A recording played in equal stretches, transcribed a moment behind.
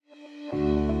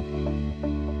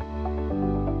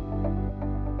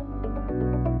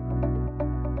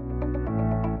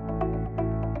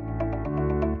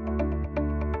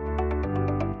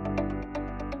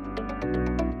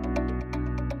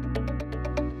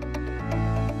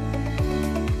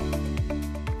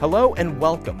Hello and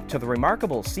welcome to the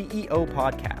Remarkable CEO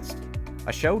Podcast,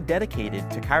 a show dedicated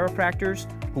to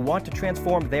chiropractors who want to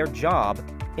transform their job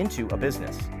into a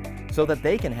business so that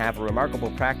they can have a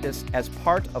remarkable practice as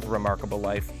part of a remarkable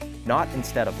life, not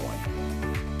instead of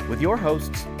one. With your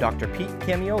hosts, Dr. Pete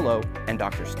Camiolo and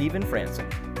Dr. Stephen Franson.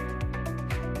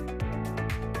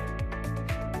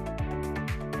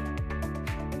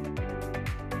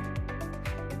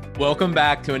 Welcome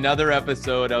back to another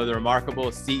episode of the Remarkable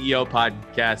CEO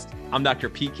Podcast. I'm Dr.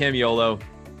 Pete Camiolo.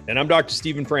 And I'm Dr.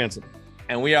 Stephen Franson.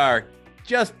 And we are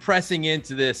just pressing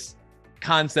into this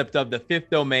concept of the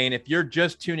fifth domain. If you're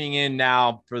just tuning in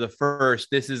now for the first,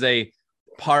 this is a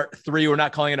part 3. We're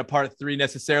not calling it a part 3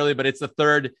 necessarily, but it's the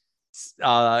third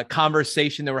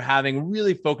conversation that we're having,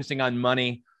 really focusing on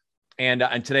money. And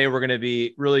today we're going to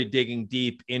be really digging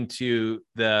deep into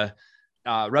the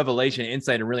revelation,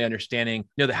 insight, and really understanding,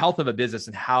 the health of a business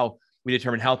and how we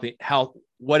determine health,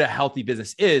 what a healthy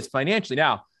business is financially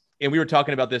now. And we were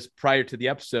talking about this prior to the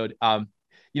episode. When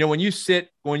you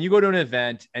go to an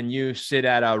event and you sit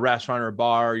at a restaurant or a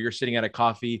bar, or you're sitting at a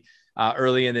coffee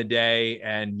early in the day,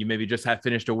 and you maybe just have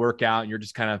finished a workout and you're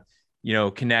just kind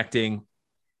of, connecting.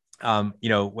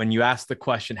 When you ask the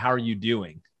question, how are you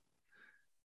doing?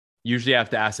 Usually I have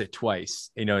to ask it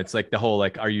twice. It's like the whole,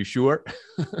 are you sure?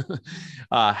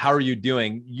 How are you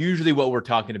doing? Usually what we're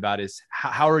talking about is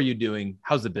how are you doing?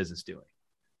 How's the business doing?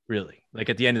 Really? Like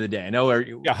at the end of the day,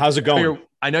 how's it going?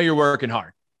 I know you're working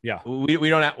hard. Yeah.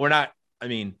 We're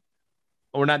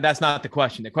not, that's not the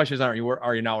question. The question is, are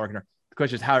you not working hard? The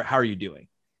question is, how are you doing?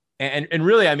 And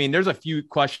really, there's a few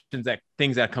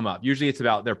things that come up. Usually it's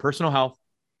about their personal health,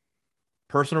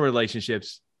 personal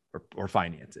relationships, or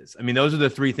finances. Those are the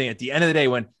three things. At the end of the day,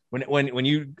 when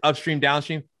you upstream,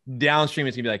 downstream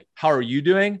is gonna be like, how are you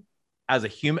doing as a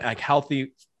human? Like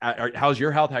healthy, how's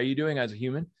your health? How are you doing as a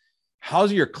human?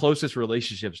 How's your closest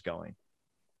relationships going?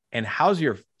 And how's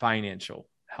your financial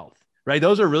health, right?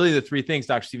 Those are really the three things,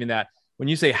 Dr. Stephen, that when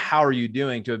you say, how are you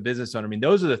doing to a business owner?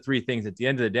 Those are the three things at the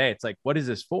end of the day. It's like, what is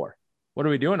this for? What are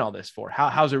we doing all this for?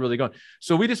 How's it really going?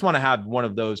 So we just want to have one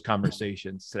of those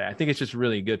conversations today. I think it's just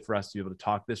really good for us to be able to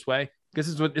talk this way,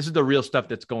 because this is the real stuff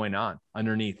that's going on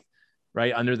underneath,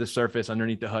 right? Under the surface,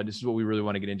 underneath the hood. This is what we really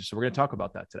want to get into. So we're going to talk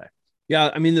about that today.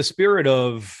 Yeah. The spirit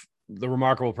of the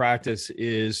remarkable practice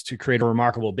is to create a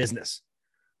remarkable business,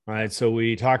 right? So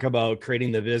we talk about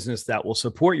creating the business that will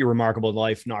support your remarkable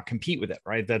life, not compete with it,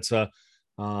 right? That's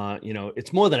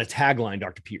it's more than a tagline,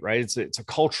 Dr. Pete, right? It's a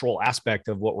cultural aspect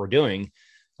of what we're doing.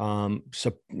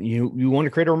 So you want to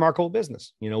create a remarkable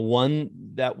business, one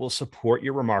that will support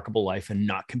your remarkable life and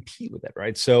not compete with it,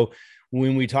 right? So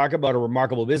when we talk about a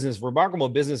remarkable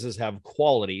businesses have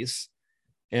qualities.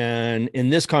 And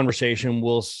in this conversation,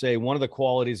 we'll say one of the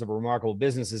qualities of a remarkable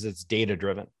business is it's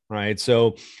data-driven, right?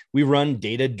 So we run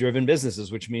data-driven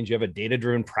businesses, which means you have a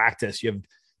data-driven practice, you have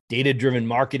data-driven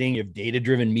marketing, you have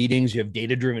data-driven meetings, you have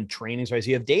data-driven trainings, right? So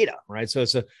you have data, right? So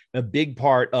it's a big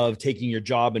part of taking your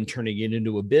job and turning it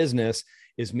into a business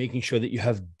is making sure that you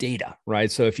have data, right?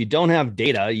 So if you don't have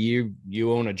data, you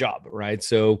own a job, right?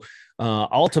 So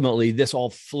ultimately, this all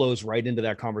flows right into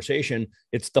that conversation.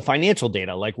 It's the financial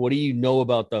data. Like, what do you know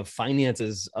about the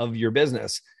finances of your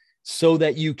business so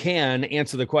that you can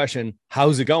answer the question,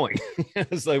 how's it going?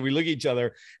 It's like we look at each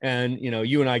other and,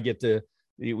 you and I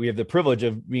we have the privilege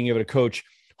of being able to coach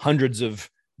hundreds of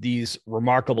these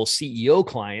remarkable CEO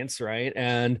clients, right?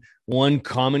 And one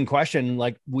common question,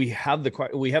 like we have the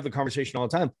conversation all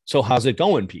the time. So how's it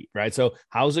going, Pete? Right? So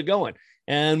how's it going?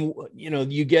 And,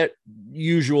 you'll get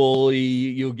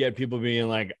people being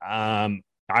like,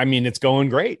 it's going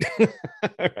great.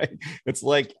 Right? It's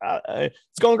like,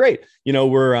 it's going great.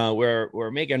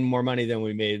 We're making more money than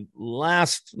we made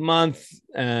last month,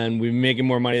 and we're making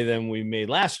more money than we made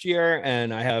last year.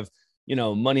 And I have,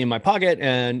 money in my pocket,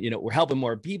 and, we're helping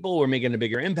more people. We're making a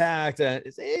bigger impact.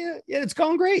 It's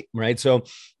going great. Right. So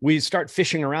we start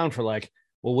fishing around for like,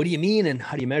 well, what do you mean? And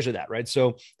how do you measure that? Right.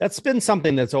 So that's been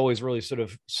something that's always really sort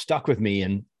of stuck with me.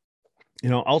 And,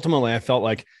 ultimately I felt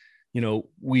like,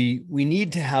 we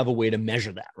need to have a way to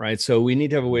measure that. Right. So we need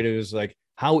to have a way to just like,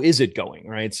 how is it going?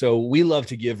 Right. So we love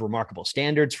to give remarkable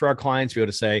standards for our clients. We go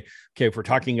to say, okay, if we're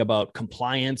talking about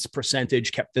compliance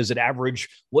percentage, kept visit average,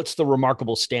 what's the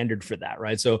remarkable standard for that?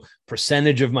 Right. So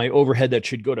percentage of my overhead that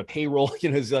should go to payroll,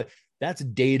 is like, that's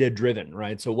data driven,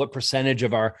 right? So what percentage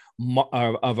of our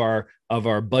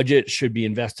budget should be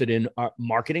invested in our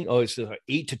marketing? Oh, it's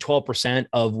 8 to 12%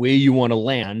 of where you want to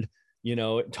land,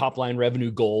 top line revenue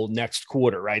goal next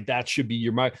quarter, right? That should be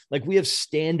your mark. Like we have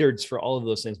standards for all of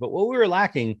those things, but what we were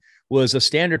lacking was a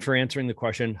standard for answering the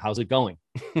question, how's it going?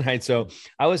 Right. So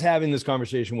I was having this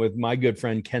conversation with my good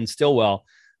friend, Ken Stillwell,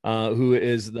 who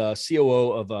is the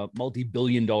COO of a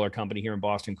multi-billion-dollar company here in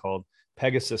Boston called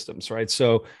Pegasystems, right?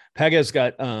 So Pega's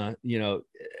got,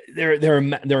 they're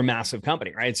a massive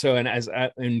company, right? So,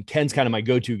 and Ken's kind of my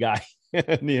go-to guy,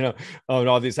 and,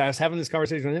 all these. I was having this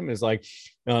conversation with him. It's like,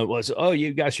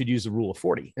 you guys should use the rule of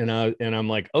 40, and I'm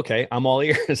like, okay, I'm all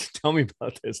ears. Tell me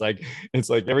about this. Like, it's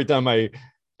like every time I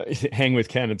hang with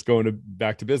Ken, it's going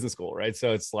back to business school, right?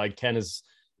 So it's like Ken is,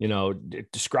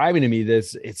 describing to me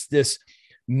it's this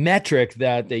metric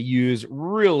that they use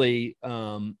really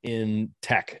in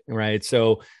tech, right?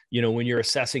 So, when you're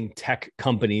assessing tech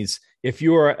companies, if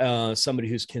you're somebody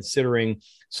who's considering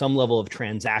some level of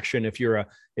transaction, if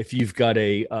you've got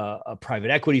a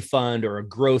private equity fund or a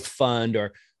growth fund,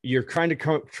 or you're trying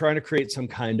to create some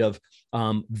kind of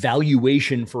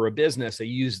valuation for a business, they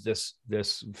use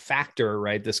this factor,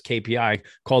 right? This KPI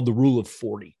called the rule of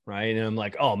 40, right? And I'm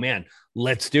like, oh man,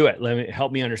 let's do it.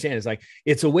 Help me understand. It's like,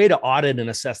 it's a way to audit and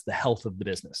assess the health of the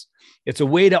business. It's a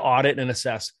way to audit and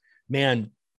assess,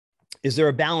 man, is there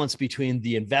a balance between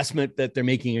the investment that they're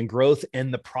making in growth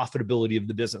and the profitability of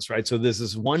the business, right? So this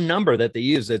is one number that they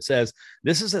use that says,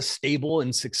 this is a stable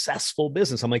and successful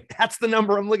business. I'm like, that's the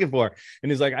number I'm looking for.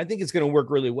 And he's like, I think it's going to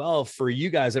work really well for you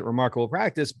guys at Remarkable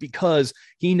Practice, because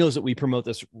he knows that we promote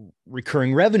this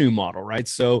recurring revenue model, right?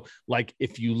 So like,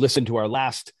 if you listen to our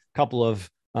last couple of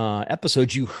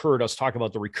episodes, you heard us talk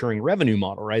about the recurring revenue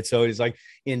model, right? So he's like,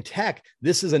 in tech,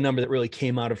 this is a number that really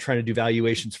came out of trying to do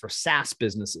valuations for SaaS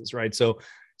businesses, right? So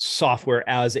software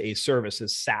as a service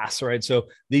is SaaS, right? So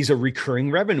these are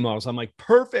recurring revenue models. I'm like,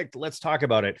 perfect, let's talk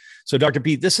about it. So Dr.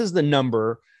 Pete, this is the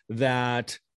number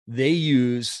that they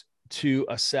use to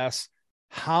assess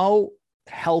how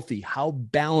healthy, how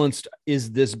balanced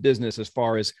is this business as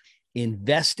far as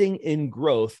investing in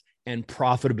growth and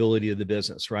profitability of the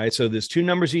business, right? So there's two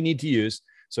numbers you need to use.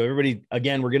 So everybody,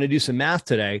 again, we're going to do some math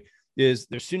today. There's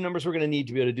two numbers we're going to need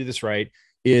to be able to do this right.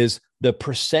 Is the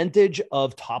percentage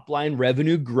of top line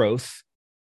revenue growth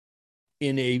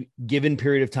in a given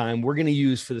period of time. We're going to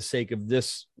use, for the sake of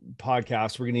this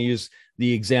podcast, we're going to use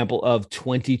the example of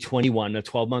 2021, a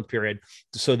 12-month period.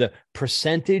 So the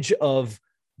percentage of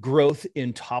growth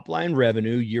in top line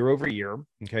revenue year over year.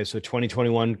 Okay. So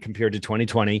 2021 compared to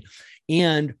 2020,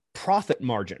 and profit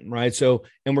margin, right? So,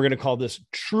 and we're going to call this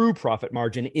true profit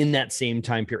margin in that same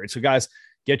time period. So guys,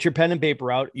 get your pen and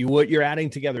paper out. What you're adding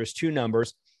together is two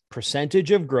numbers: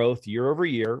 percentage of growth year over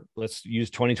year. Let's use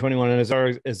 2021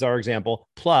 as our example,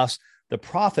 plus the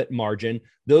profit margin.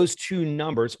 Those two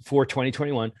numbers for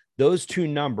 2021, those two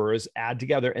numbers add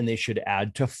together, and they should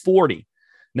add to 40.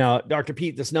 Now, Dr.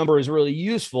 Pete, this number is really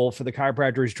useful for the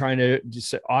chiropractor who's trying to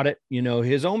just audit,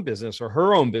 his own business or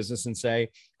her own business and say,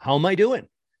 how am I doing?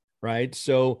 Right.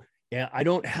 So I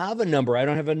don't have a number. I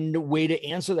don't have a way to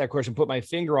answer that question, put my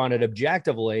finger on it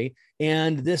objectively.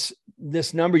 And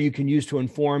this number you can use to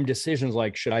inform decisions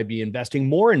like, should I be investing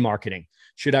more in marketing?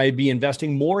 Should I be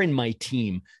investing more in my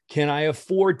team? Can I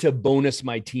afford to bonus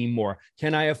my team more?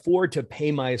 Can I afford to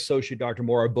pay my associate doctor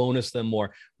more or bonus them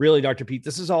more? Really, Dr. Pete,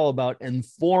 this is all about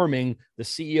informing the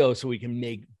CEO so we can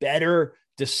make better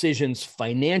decisions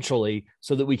financially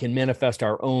so that we can manifest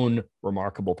our own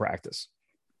remarkable practice.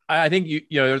 I think,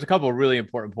 there's a couple of really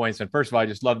important points. And first of all, I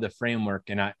just love the framework.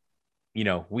 And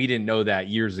we didn't know that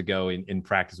years ago in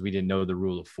practice. We didn't know the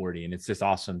rule of 40, and it's just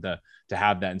awesome to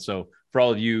have that. And so for all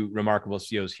of you remarkable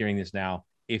CEOs hearing this now,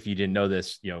 if you didn't know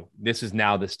this, this is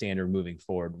now the standard moving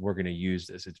forward. We're going to use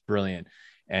this. It's brilliant.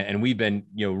 And we've been,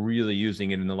 really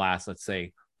using it in the last, let's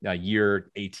say, a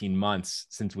year, 18 months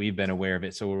since we've been aware of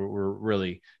it. So we're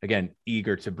really, again,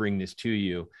 eager to bring this to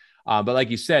you. But like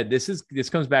you said, this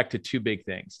comes back to two big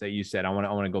things that you said. I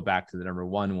want to go back to the number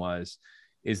one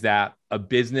is that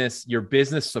your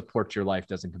business supports your life,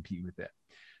 doesn't compete with it.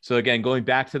 So again, going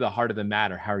back to the heart of the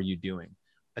matter, how are you doing?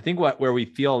 I think where we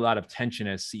feel a lot of tension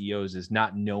as CEOs is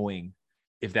not knowing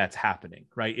if that's happening,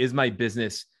 right? Is my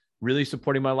business really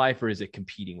supporting my life, or is it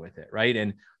competing with it, right?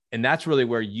 And that's really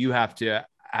where you have to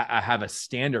have a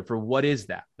standard for what is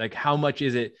that? Like, how much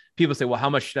is it? People say, well, how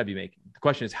much should I be making? The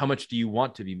question is, how much do you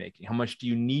want to be making? How much do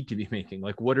you need to be making?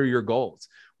 Like, what are your goals?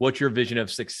 What's your vision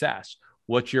of success?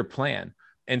 What's your plan?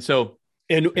 And so,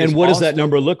 and what does that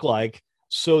number look like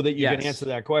so that you can answer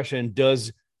that question?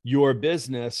 Does your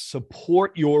business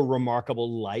support your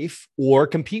remarkable life or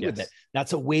compete with it?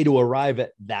 That's a way to arrive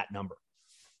at that number.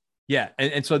 Yeah.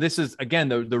 And so this is, again,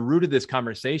 the root of this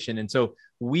conversation. And so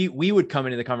we would come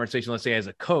into the conversation, let's say as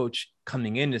a coach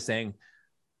coming into saying,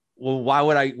 well, why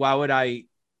would I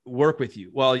work with you?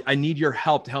 Well, I need your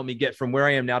help to help me get from where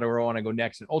I am now to where I want to go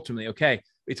next. And ultimately, okay,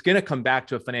 it's going to come back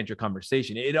to a financial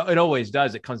conversation. It always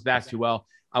does. It comes back to, well,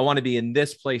 I want to be in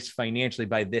this place financially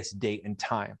by this date and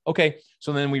time. Okay.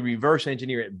 So then we reverse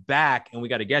engineer it back and we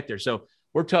got to get there. So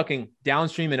we're talking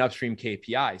downstream and upstream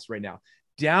KPIs right now.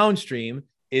 Downstream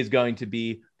is going to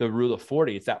be the rule of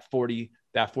 40. It's that 40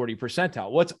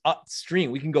 percentile. What's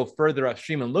upstream? We can go further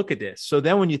upstream and look at this. So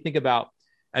then when you think about,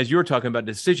 as you were talking about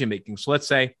decision-making, so let's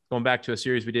say going back to a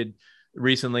series we did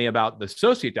recently about the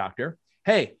associate doctor.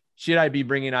 Hey, should I be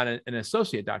bringing on an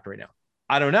associate doctor right now?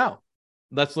 I don't know.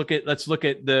 Let's look at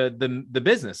the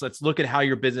business. Let's look at how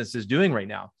your business is doing right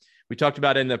now. We talked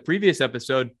about in the previous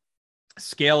episode,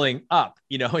 scaling up.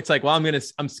 It's like, well,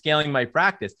 I'm scaling my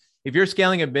practice. If you're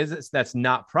scaling a business that's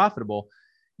not profitable,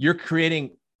 you're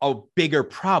creating a bigger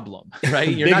problem, right?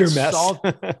 You're bigger not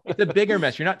it's a bigger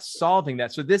mess. You're not solving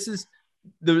that. So this is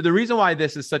the reason why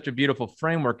this is such a beautiful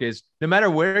framework is no matter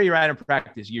where you're at in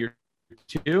practice, year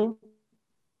 2,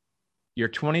 you're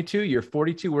 22, you're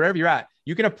 42, wherever you're at,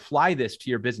 you can apply this to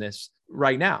your business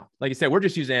right now. Like I said, we're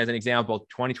just using it as an example,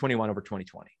 2021 over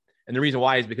 2020. And the reason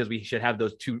why is because we should have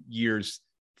those 2 years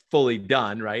fully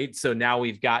done, right? So now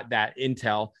we've got that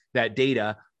intel, that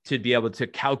data to be able to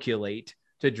calculate,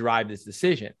 to drive this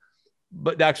decision.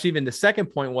 But actually, even the second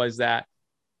point was that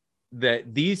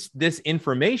this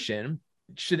information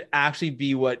should actually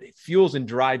be what fuels and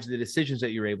drives the decisions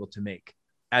that you're able to make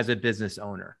as a business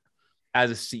owner,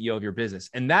 as a CEO of your business.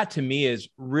 And that to me is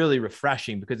really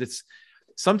refreshing because it's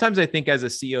sometimes I think as a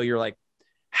CEO, you're like,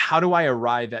 how do I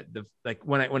arrive at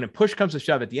when a push comes to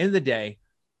shove at the end of the day,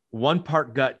 1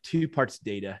 part gut, 2 parts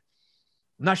data.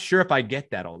 I'm not sure if I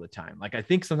get that all the time. Like I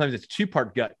think sometimes it's 2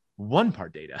 part gut, 1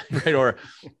 part data, right? Or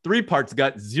 3 parts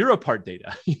gut, 0 part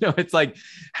data. It's like,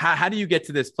 how do you get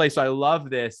to this place? So I love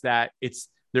this, that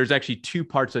there's actually 2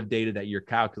 parts of data that you're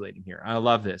calculating here. I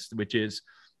love this, which is,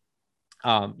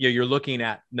 you're looking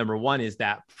at number 1 is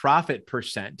that profit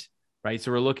percent, right?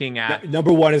 So we're looking at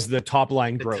number 1 is the top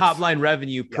line growth, top line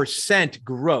revenue percent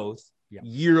growth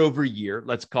year over year.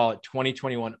 Let's call it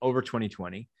 2021 over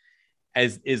 2020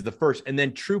 is the first, and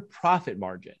then true profit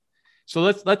margin. So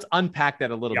let's unpack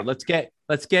that a little bit.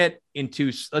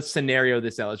 Let's scenario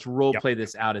this out. Let's role play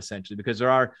this out essentially, because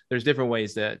there's different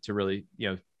ways to really,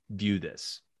 view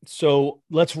this. So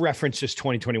let's reference just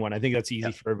 2021. I think that's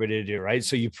easy for everybody to do, right?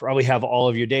 So you probably have all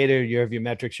of your data, you have your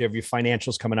metrics, you have your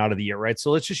financials coming out of the year, right?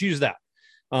 So let's just use that.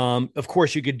 Of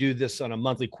course, you could do this on a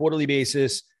monthly, quarterly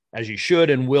basis, as you should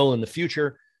and will in the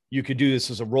future. You could do this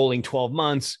as a rolling 12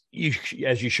 months,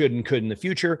 as you should and could in the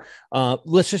future.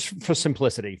 Let's just, for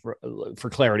simplicity, for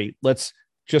clarity, let's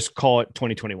just call it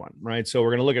 2021, right? So we're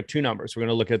going to look at 2 numbers. We're going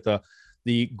to look at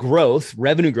the growth,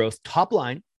 revenue growth, top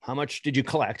line. How much did you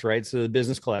collect, right? So the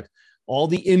business collect all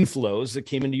the inflows that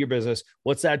came into your business.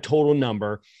 What's that total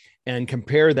number? And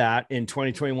compare that in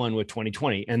 2021 with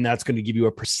 2020. And that's going to give you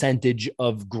a percentage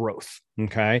of growth.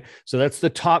 Okay. So that's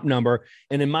the top number.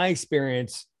 And in my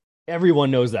experience, everyone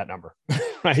knows that number,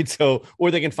 right? So, or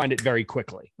they can find it very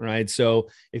quickly, right? So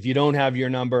if you don't have your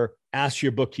number, ask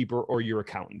your bookkeeper or your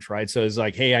accountant, right? So it's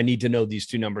like, hey, I need to know these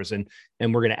 2 numbers, and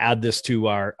we're going to add this to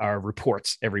our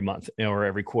reports every month or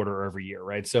every quarter or every year,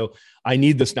 right? So I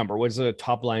need this number. What's the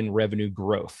top line revenue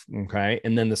growth? Okay.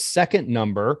 And then the second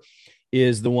number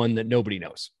is the one that nobody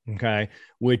knows, okay,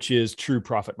 which is true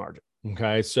profit margin.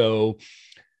 Okay. So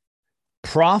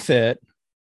profit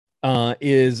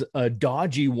is a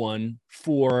dodgy one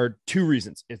for 2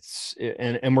 reasons.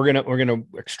 And we're gonna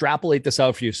extrapolate this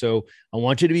out for you. So I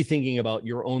want you to be thinking about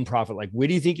your own profit. Like, where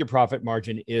do you think your profit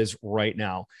margin is right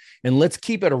now? And let's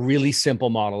keep it a really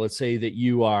simple model. Let's say that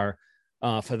you are,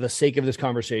 for the sake of this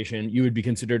conversation, you would be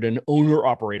considered an owner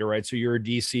operator, right? So you're a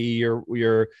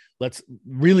DC. Let's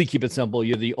really keep it simple.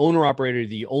 You're the owner operator,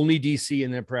 the only DC in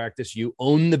the practice. You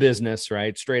own the business,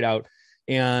 right? Straight out.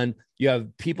 And you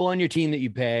have people on your team that you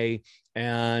pay,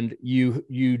 and you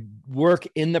work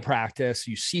in the practice,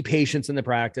 you see patients in the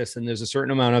practice, and there's a certain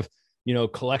amount of,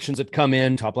 collections that come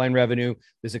in, top line revenue,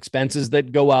 there's expenses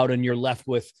that go out, and you're left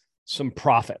with some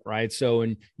profit, right? So,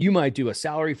 and you might do a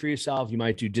salary for yourself, you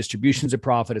might do distributions of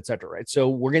profit, et cetera, right? So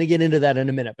we're going to get into that in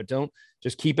a minute, but don't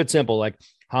just keep it simple. Like,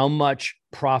 how much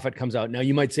profit comes out? Now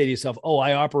you might say to yourself, oh,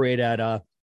 I operate at a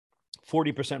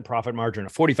 40% profit margin, a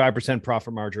 45%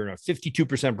 profit margin, a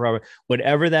 52% profit,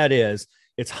 whatever that is,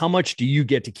 it's how much do you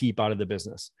get to keep out of the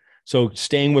business? So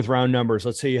staying with round numbers,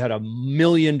 let's say you had $1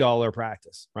 million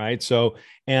practice, right? So,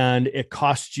 and it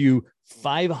cost you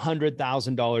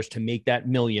 $500,000 to make that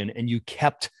million, and you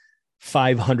kept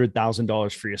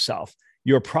 $500,000 for yourself.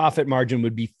 Your profit margin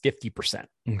would be 50%.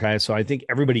 Okay. So I think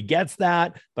everybody gets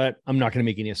that, but I'm not going to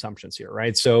make any assumptions here,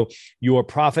 right? So your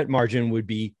profit margin would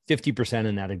be 50%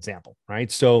 in that example,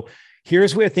 right? So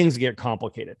Here's where things get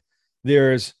complicated.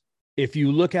 If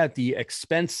you look at the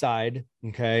expense side,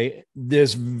 okay,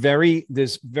 there's very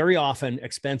often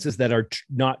expenses that are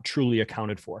not truly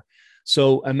accounted for.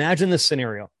 So imagine this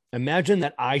scenario. Imagine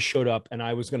that I showed up and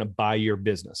I was going to buy your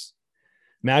business.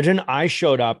 Imagine I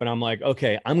showed up and I'm like,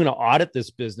 okay, I'm going to audit this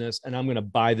business and I'm going to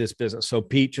buy this business. So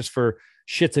Pete, just for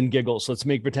shits and giggles, let's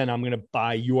pretend I'm going to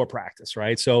buy your practice,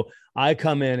 right? So I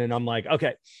come in and I'm like,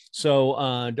 okay,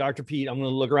 so Dr. Pete, I'm going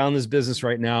to look around this business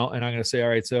right now and I'm going to say, all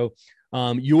right, so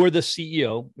you're the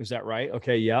CEO, is that right?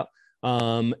 Okay, yeah.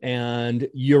 And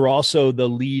you're also the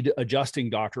lead adjusting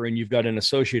doctor and you've got an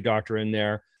associate doctor in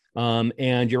there.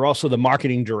 And you're also the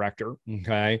marketing director.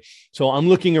 Okay. So I'm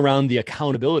looking around the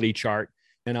accountability chart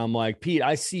and I'm like, Pete,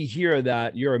 I see here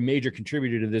that you're a major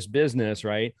contributor to this business,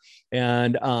 right?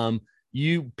 And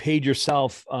you paid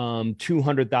yourself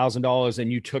 $200,000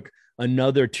 and you took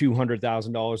another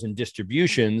 $200,000 in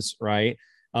distributions, right?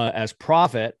 As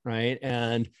profit, right?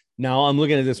 And now I'm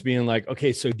looking at this being like,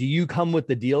 okay, so do you come with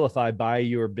the deal if I buy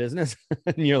your business?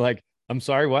 And you're like, I'm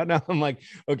sorry, what? Now I'm like,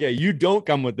 okay, you don't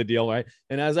come with the deal, right?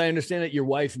 And as I understand it, your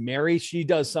wife, Mary, she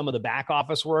does some of the back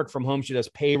office work from home. She does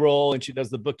payroll and she does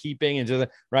the bookkeeping and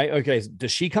right. Okay.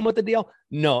 Does she come with the deal?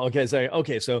 No. Okay.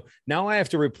 So now I have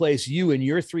to replace you in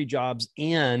your 3 jobs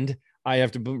and I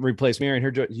have to replace Mary and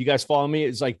her job. You guys follow me?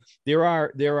 It's like, there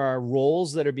are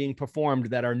roles that are being performed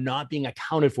that are not being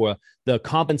accounted for. The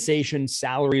compensation,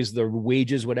 salaries, the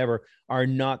wages, whatever are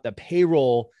not. The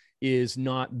payroll is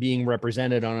not being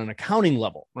represented on an accounting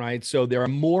level, right? So there are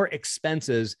more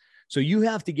expenses. So you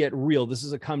have to get real. This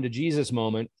is a come to Jesus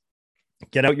moment.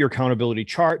 Get out your accountability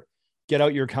chart, get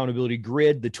out your accountability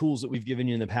grid, the tools that we've given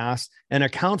you in the past, and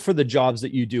account for the jobs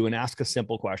that you do and ask a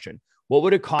simple question. What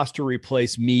would it cost to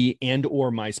replace me and or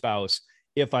my spouse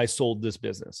if I sold this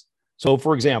business? So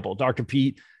for example, Dr.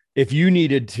 Pete, if you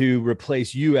needed to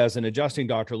replace you as an adjusting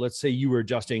doctor, let's say you were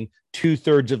adjusting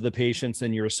 2/3 of the patients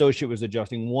and your associate was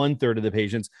adjusting 1/3 of the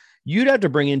patients, you'd have to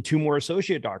bring in 2 more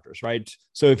associate doctors, right?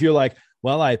 So if you're like,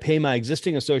 well, I pay my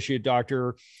existing associate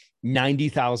doctor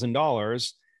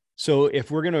 $90,000. So if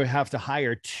we're going to have to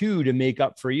hire 2 to make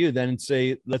up for you, then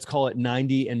say, let's call it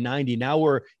 90 and 90. Now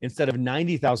we're, instead of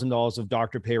 $90,000 of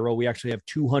doctor payroll, we actually have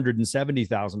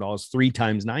 $270,000, 3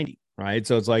 times 90, right?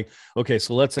 So it's like, okay,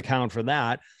 so let's account for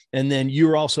that. And then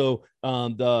you're also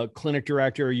the clinic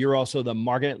director. You're also the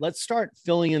market. Let's start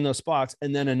filling in those spots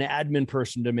and then an admin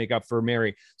person to make up for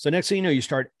Mary. So next thing you know, you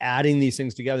start adding these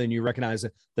things together and you recognize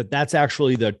that that's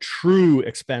actually the true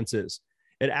expenses.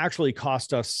 It actually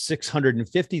cost us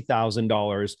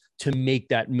 $650,000 to make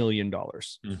that $1 million.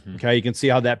 Mm-hmm. Okay. You can see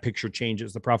how that picture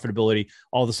changes. The profitability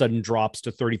all of a sudden drops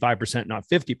to 35%, not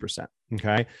 50%.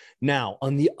 Okay. Now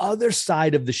on the other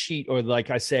side of the sheet, or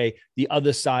like I say, the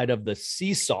other side of the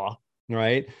seesaw,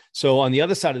 right? So on the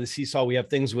other side of the seesaw, we have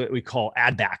things what we call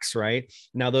add backs, right?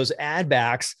 Now those add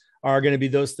backs are going to be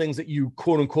those things that you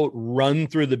quote unquote run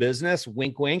through the business,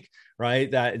 wink, wink, right?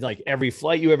 That like every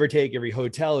flight you ever take, every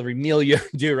hotel, every meal you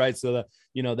do, right? So the,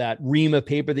 that ream of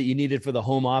paper that you needed for the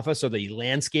home office or the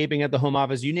landscaping at the home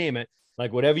office, you name it,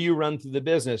 like whatever you run through the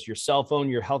business, your cell phone,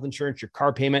 your health insurance, your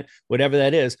car payment, whatever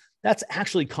that is, that's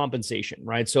actually compensation,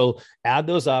 right? So add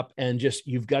those up and just,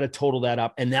 you've got to total that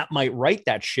up. And that might right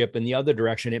that ship in the other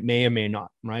direction. It may or may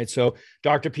not, right? So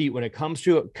Dr. Pete, when it comes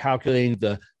to calculating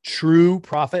the true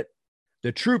profit,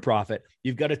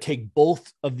 you've got to take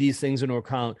both of these things into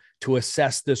account to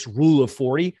assess this rule of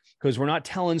 40, because we're not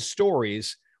telling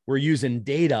stories. We're using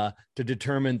data to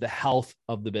determine the health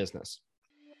of the business.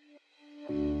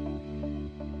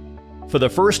 For the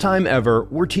first time ever,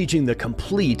 we're teaching the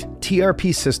complete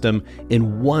TRP system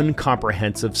in one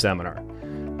comprehensive seminar.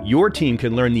 Your team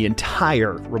can learn the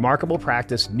entire Remarkable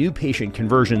Practice new patient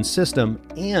conversion system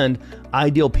and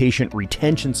ideal patient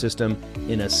retention system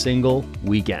in a single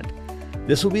weekend.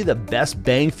 This will be the best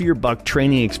bang for your buck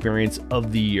training experience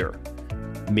of the year.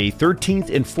 May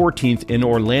 13th and 14th in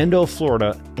Orlando,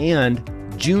 Florida, and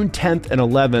June 10th and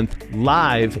 11th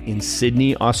live in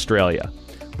Sydney, Australia.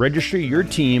 Register your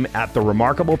team at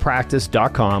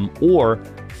theremarkablepractice.com or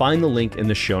find the link in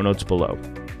the show notes below.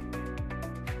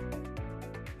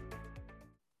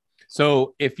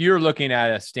 So if you're looking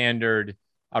at a standard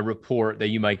report that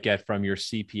you might get from your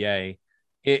CPA,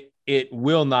 it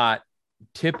will not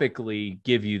typically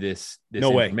give you this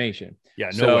information. Way. Yeah,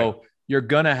 no so way. You're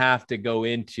going to have to go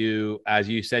into, as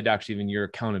you said, Dr. Stephen, your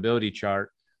accountability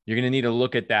chart. You're going to need to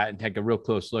look at that and take a real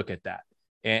close look at that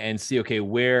and see, okay,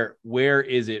 where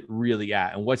is it really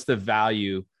at? And what's the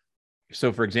value?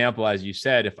 So for example, as you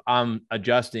said, if I'm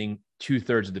adjusting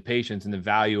 2/3 of the patients and the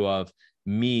value of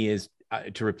me is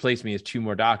to replace me is 2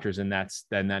 more doctors, and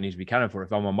then that needs to be accounted for.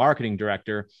 If I'm a marketing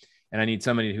director and I need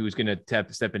somebody who's going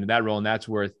to step into that role, and that's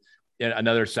worth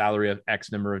another salary of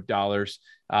X number of dollars,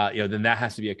 then that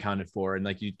has to be accounted for. And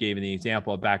like you gave in the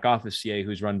example, a back office CA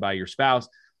who's run by your spouse,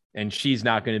 and she's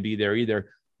not going to be there either.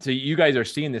 So you guys are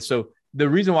seeing this. So the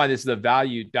reason why this is a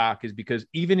value, Doc, is because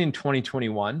even in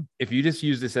 2021, if you just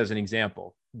use this as an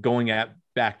example, going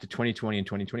back to 2020 and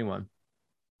 2021,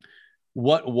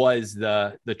 what was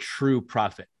the true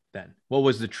profit then? What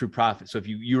was the true profit? So if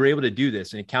you were able to do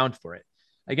this and account for it,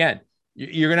 again,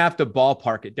 you're going to have to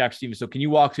ballpark it, Dr. Stephen. So can you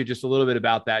walk through just a little bit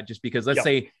about that? Just because let's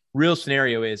say real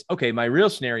scenario is, okay, my real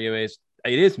scenario is,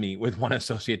 it is me with one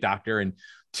associate doctor and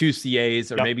 2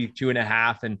 CAs or maybe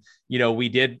 2.5. And, we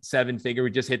did 7-figure,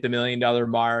 we just hit the $1 million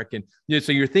mark. And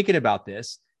so you're thinking about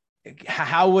this,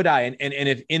 how would I, and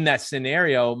if in that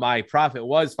scenario, my profit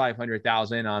was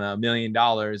 500,000 on $1 million.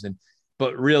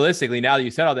 But realistically, now that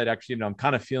you said all that, actually, I'm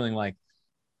kind of feeling like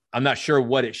I'm not sure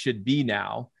what it should be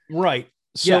now. Right.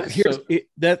 So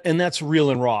that's real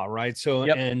and raw, right? So,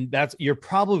 and you're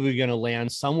probably going to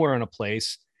land somewhere in a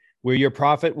place where your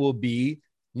profit will be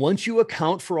once you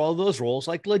account for all those roles,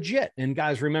 like legit. And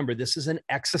guys, remember, this is an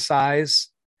exercise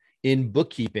in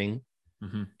bookkeeping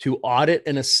to audit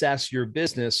and assess your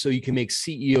business so you can make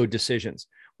CEO decisions.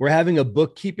 We're having a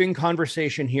bookkeeping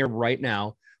conversation here right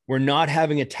now. We're not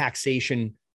having a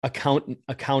taxation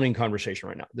accounting conversation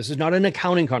right now. This is not an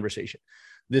accounting conversation.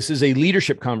 This is a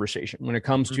leadership conversation when it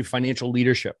comes to financial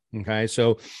leadership. Okay.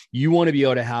 So you want to be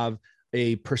able to have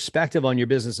a perspective on your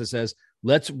business that says,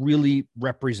 let's really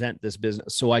represent this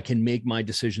business so I can make my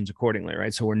decisions accordingly.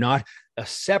 Right. So we're not, a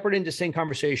separate and distinct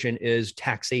conversation is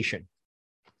taxation.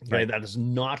 Okay. That is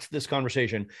not this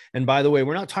conversation. And by the way,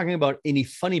 we're not talking about any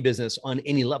funny business on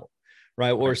any level.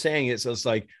 Right. What we're saying is it's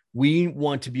like, we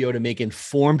want to be able to make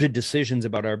informed decisions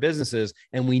about our businesses.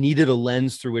 And we needed a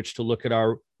lens through which to look at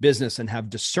our business and have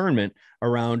discernment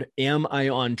around, am I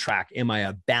on track? Am I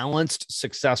a balanced,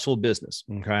 successful business?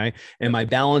 Okay. Am I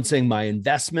balancing my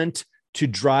investment to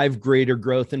drive greater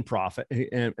growth in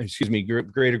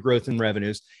greater growth in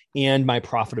revenues and my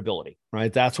profitability,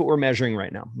 right? That's what we're measuring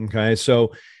right now. Okay.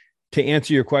 So to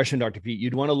answer your question, Dr. Pete,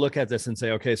 you'd want to look at this and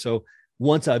say, okay, so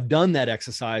once I've done that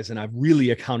exercise and I've really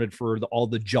accounted for all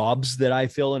the jobs that I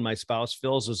fill and my spouse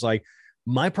fills, it's like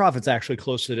my profit's actually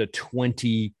closer to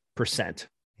 20%.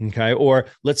 Okay. Or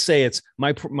let's say it's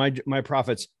my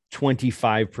profit's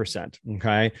 25%.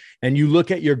 Okay. And you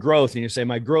look at your growth and you say,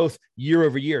 my growth year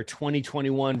over year,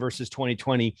 2021 versus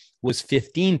 2020 was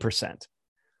 15%.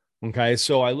 Okay.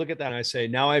 So I look at that and I say,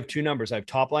 now I have two numbers. I have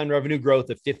top line revenue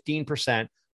growth of 15%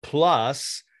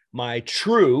 plus my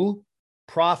true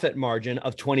profit margin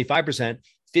of 25%,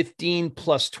 15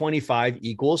 plus 25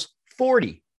 equals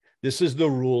 40. This is the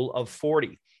rule of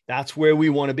 40. That's where we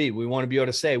want to be. We want to be able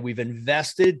to say we've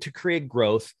invested to create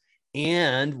growth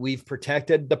and we've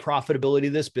protected the profitability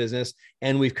of this business.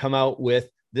 And we've come out with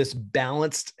this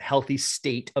balanced, healthy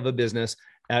state of a business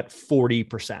at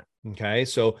 40%. Okay.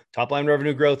 So top line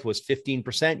revenue growth was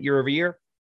 15% year over year.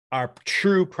 Our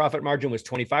true profit margin was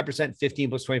 25%, 15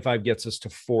 plus 25 gets us to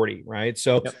 40, right?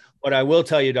 So what I will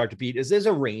tell you, Dr. Pete, is there's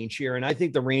a range here. And I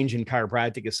think the range in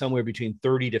chiropractic is somewhere between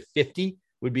 30 to 50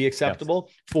 would be acceptable.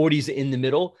 40 is in the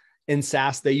middle. In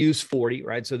SaaS, they use 40,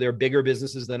 right? So they're bigger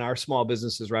businesses than our small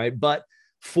businesses, right? But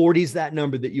 40 is that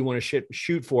number that you want to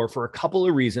shoot for a couple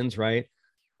of reasons, right?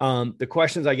 The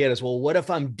questions I get is, well, what if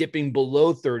I'm dipping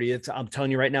below 30? I'm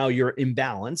telling you right now, you're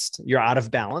imbalanced. You're out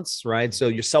of balance, right? So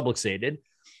you're subluxated.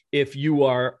 If you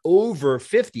are over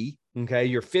 50, okay,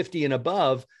 you're 50 and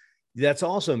above, that's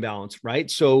also imbalanced,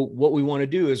 right? So what we want to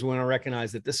do is we want to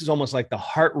recognize that this is almost like the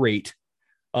heart rate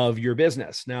of your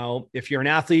business. Now, if you're an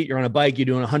athlete, you're on a bike, you're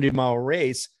doing a 100-mile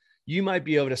race, you might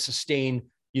be able to sustain,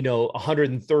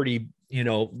 130,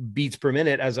 beats per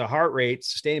minute as a heart rate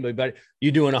sustainably, but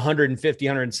you're doing 150,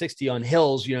 160 on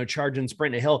hills, charge and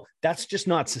sprint a hill. That's just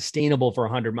not sustainable for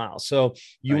 100 miles. So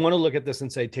you want to look at this and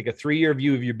say, take a 3-year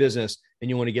view of your business and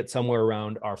you want to get somewhere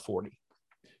around R40.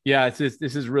 Yeah, this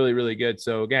is really, really good.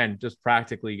 So again, just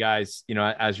practically, guys,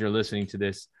 as you're listening to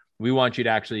this, we want you to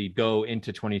actually go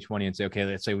into 2020 and say, okay,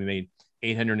 let's say we made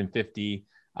 850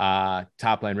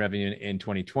 top line revenue in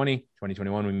 2020.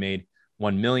 2021, we made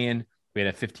 1 million. We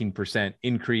had a 15%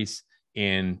 increase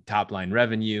in top line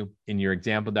revenue. In your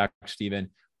example, Dr. Stephen,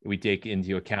 we take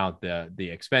into account the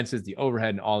expenses, the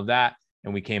overhead, and all of that,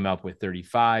 and we came up with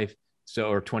 35.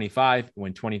 Or 25.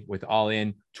 When 20 with all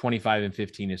in, 25 and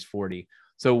 15 is 40.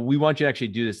 So we want you to actually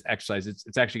do this exercise.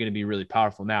 It's actually going to be really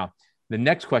powerful. Now, the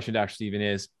next question, Dr. Stephen,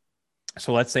 is,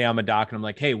 so let's say I'm a doc and I'm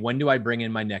like, hey, when do I bring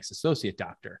in my next associate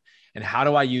doctor? And how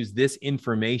do I use this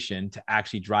information to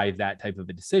actually drive that type of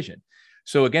a decision?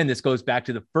 So again, this goes back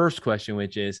to the first question,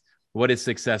 which is, What does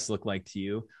success look like to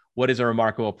you? What does a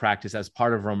remarkable practice as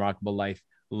part of a remarkable life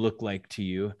look like to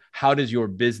you? How does your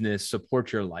business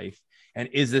support your life? And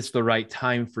is this the right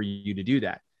time for you to do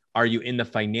that? Are you in the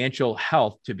financial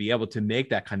health to be able to make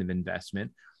that kind of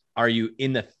investment? Are you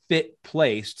in the fit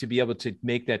place to be able to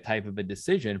make that type of a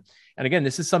decision? And again,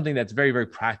 this is something that's very, very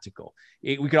practical.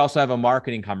 We could also have a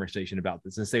marketing conversation about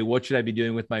this and say, what should I be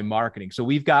doing with my marketing? So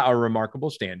we've got our remarkable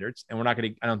standards, and we're not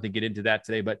going to, I don't think, get into that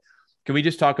today, but can we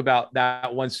just talk about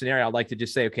that one scenario? I'd like to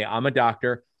just say, okay, I'm a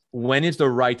doctor. When is the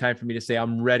right time for me to say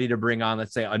I'm ready to bring on,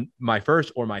 let's say, my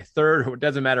first or my third, or it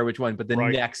doesn't matter which one, but the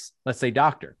next, let's say,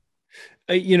 doctor?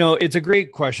 It's a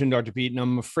great question, Dr. Pete, and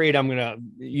I'm afraid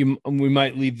we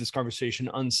might leave this conversation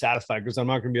unsatisfied because I'm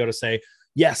not going to be able to say,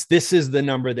 yes, this is the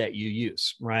number that you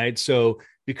use, right? So,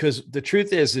 because the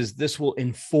truth is this will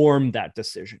inform that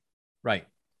decision. Right.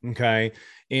 Okay.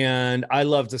 And I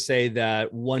love to say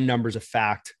that one number is a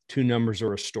fact, two numbers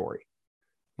are a story.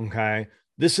 Okay.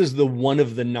 This is one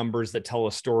of the numbers that tell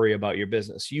a story about your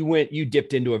business. You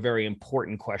dipped into a very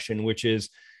important question, which is,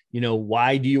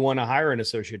 why do you want to hire an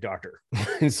associate doctor?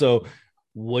 And so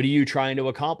what are you trying to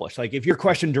accomplish? Like, if your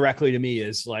question directly to me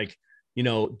is like,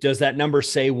 does that number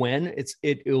say when?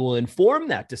 It will inform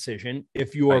that decision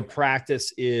if your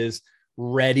practice is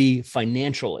ready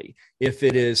financially, if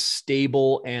it is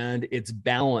stable and it's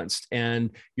balanced,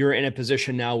 and you're in a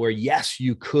position now where, yes,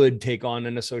 you could take on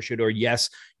an associate, or yes,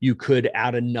 you could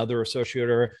add another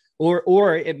associate,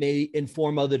 or it may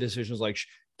inform other decisions like,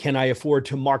 can I afford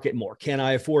to market more? Can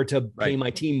I afford to pay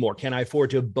my team more? Can I afford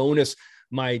to bonus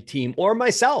my team or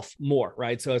myself more?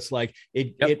 Right. So it's like,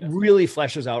 it really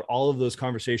fleshes out all of those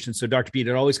conversations. So Dr. Pete,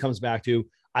 it always comes back to,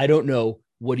 I don't know.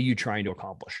 What are you trying to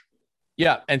accomplish?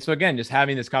 Yeah. And so again, just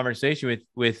having this conversation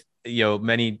with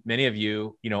many of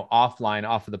you, offline,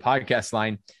 off of the podcast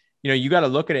line, you got to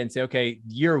look at it and say, okay,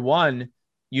 year one,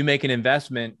 you make an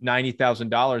investment,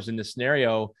 $90,000 in this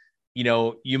scenario.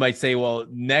 You might say, well,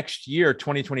 next year,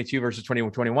 2022 versus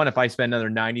 2021, if I spend another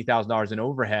 $90,000 in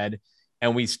overhead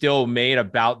and we still made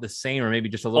about the same, or maybe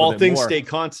just a little bit more. All things stay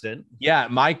constant. Yeah.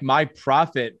 My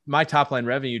profit, my top line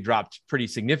revenue dropped pretty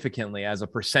significantly as a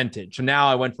percentage. So now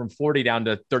I went from 40 down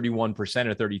to 31%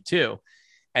 or 32.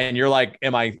 And you're like,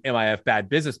 am I a bad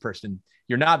business person?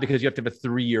 You're not, because you have to have a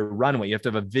 3-year runway. You have to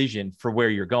have a vision for where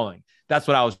you're going. That's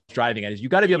what I was driving at, is you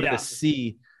got to be able to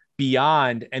see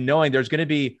beyond, and knowing you're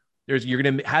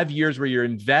going to have years where you're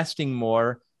investing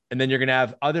more, and then you're going to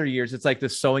have other years. It's like the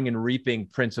sowing and reaping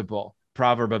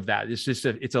proverb of that. It's just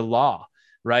it's a law,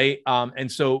 right? And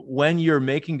so when you're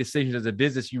making decisions as a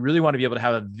business, you really want to be able to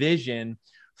have a vision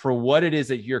for what it is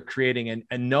that you're creating,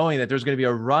 and knowing that there's going to be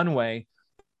a runway,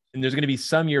 and there's going to be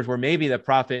some years where maybe the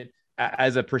profit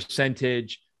as a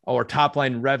percentage or top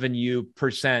line revenue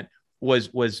percent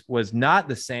was not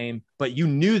the same, but you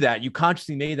knew that. You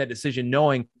consciously made that decision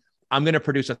knowing, I'm going to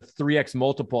produce a 3x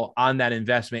multiple on that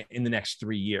investment in the next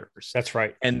 3 years. That's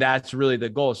right. And that's really the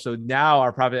goal. So now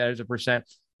our profit as a percent,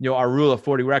 our rule of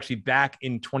 40, we're actually back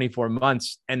in 24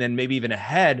 months, and then maybe even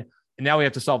ahead. And now we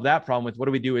have to solve that problem with, what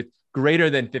do we do with greater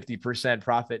than 50%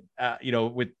 profit,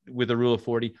 with a rule of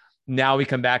 40. Now we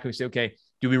come back and we say, okay,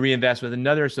 do we reinvest with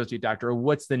another associate doctor, or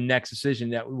what's the next decision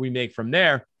that we make from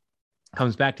there?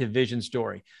 Comes back to vision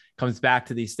story, comes back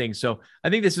to these things. So I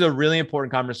think this is a really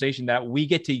important conversation, that we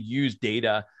get to use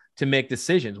data to make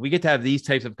decisions. We get to have these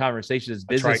types of conversations as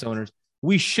business owners.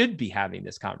 We should be having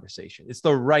this conversation. It's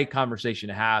the right conversation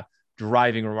to have,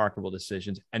 driving remarkable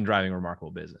decisions and driving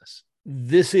remarkable business.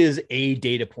 This is a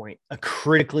data point, a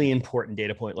critically important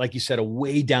data point. Like you said, a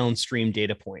way downstream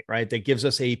data point, right? That gives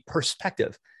us a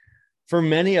perspective. For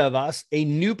many of us, a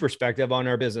new perspective on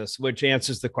our business, which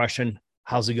answers the question,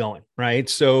 how's it going? Right.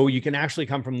 So you can actually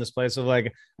come from this place of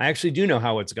like, I actually do know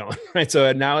how it's going. Right.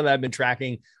 So now that I've been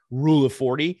tracking rule of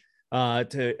 40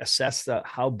 to assess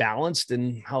how balanced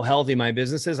and how healthy my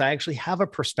business is, I actually have a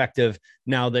perspective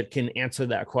now that can answer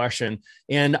that question.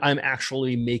 And I'm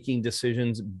actually making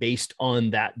decisions based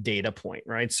on that data point.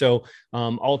 Right. So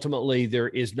ultimately, there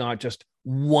is not just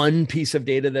one piece of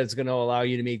data that's going to allow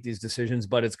you to make these decisions,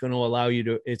 but it's going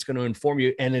to inform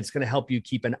you, and it's going to help you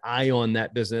keep an eye on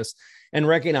that business, and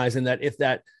recognizing that if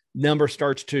that number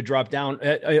starts to drop down,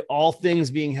 all things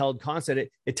being held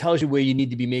constant, it tells you where you need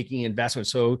to be making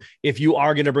investments. So if you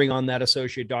are going to bring on that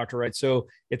associate doctor, right? So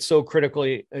it's so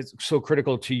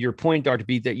critical to your point, Dr.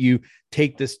 Pete, that you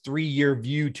take this 3-year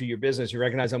view to your business. You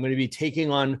recognize, I'm going to be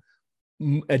taking on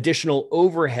additional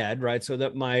overhead, right? So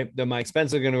that my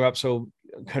expenses are going to go up. So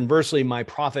conversely, my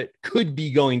profit could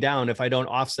be going down if I don't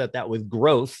offset that with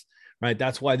growth, right?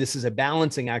 That's why this is a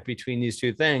balancing act between these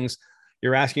two things.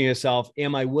 you're asking yourself,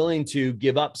 am I willing to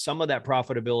give up some of that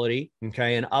profitability,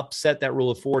 okay, and upset that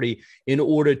rule of 40 in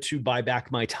order to buy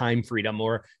back my time freedom,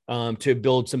 or to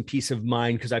build some peace of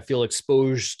mind because I feel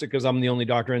exposed because I'm the only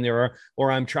doctor in there,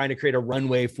 or I'm trying to create a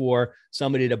runway for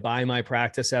somebody to buy my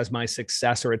practice as my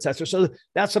successor, et cetera. So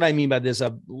that's what I mean by there's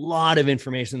a lot of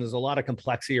information. There's a lot of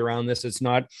complexity around this. It's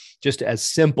not just as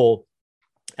simple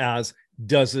as,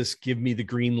 does this give me the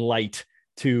green light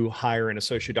to hire an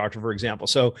associate doctor, for example?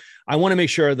 So I want to make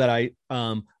sure that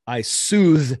I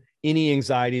soothe any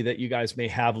anxiety that you guys may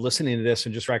have listening to this,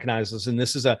 and just recognize this. And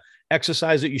this is a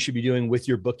exercise that you should be doing with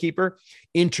your bookkeeper,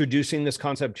 introducing this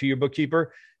concept to your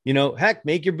bookkeeper. Heck,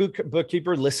 make your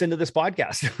bookkeeper listen to this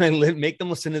podcast and make them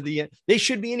listen to they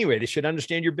should be anyway. They should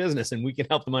understand your business, and we can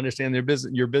help them understand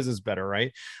your business better.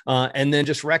 Right. And then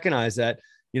just recognize that,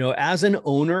 as an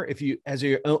owner,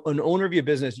 an owner of your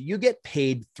business, you get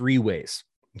paid 3 ways.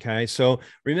 Okay. So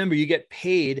remember, you get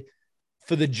paid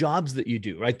for the jobs that you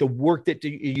do, right? The work that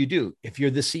you do. If you're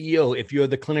the CEO, if you're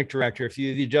the clinic director, if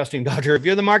you're the adjusting doctor, if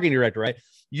you're the marketing director, right?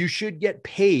 You should get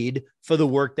paid for the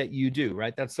work that you do,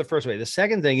 right? That's the first way. The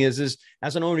second thing is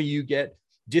as an owner, you get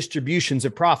distributions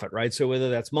of profit, right? So whether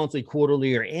that's monthly,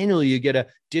 quarterly, or annually, you get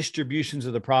distributions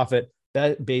of the profit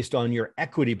that based on your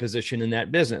equity position in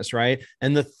that business, right?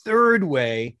 And the third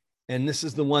way, and this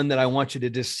is the one that I want you to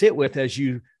just sit with as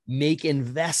you make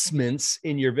investments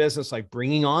in your business, like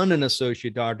bringing on an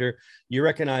associate doctor, you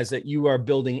recognize that you are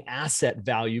building asset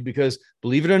value, because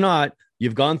believe it or not,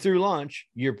 you've gone through launch,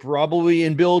 you're probably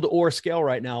in build or scale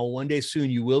right now. One day soon,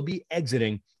 you will be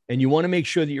exiting, and you want to make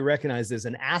sure that you recognize there's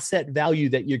an asset value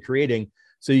that you're creating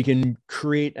so you can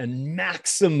create a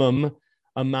maximum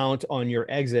amount on your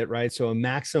exit, right? So a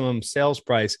maximum sales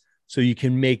price so you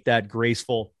can make that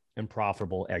graceful and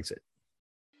profitable exit.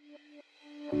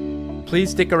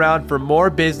 Please stick around for more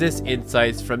business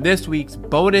insights from this week's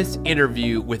bonus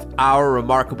interview with our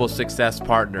remarkable success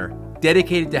partner,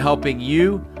 dedicated to helping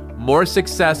you more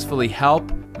successfully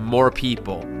help more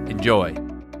people. Enjoy.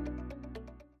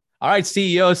 All right,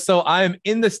 CEOs. So I am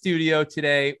in the studio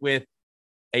today with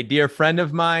a dear friend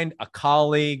of mine, a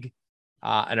colleague,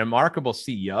 a remarkable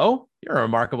CEO. You're a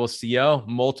remarkable CEO,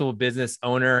 multiple business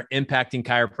owner, impacting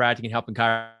chiropractic and helping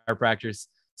chiropractors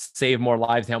save more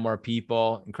lives, help more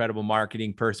people, incredible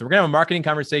marketing person. We're going to have a marketing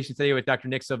conversation today with Dr.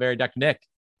 Nick Silveri. Dr. Nick,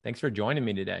 thanks for joining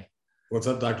me today. What's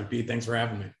up, Dr. Pete? Thanks for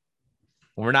having me.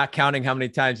 We're not counting how many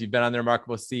times you've been on the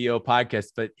Remarkable CEO podcast,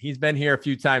 but he's been here a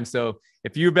few times. So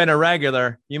if you've been a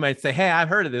regular, you might say, hey, I've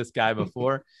heard of this guy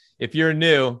before. If you're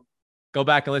new, go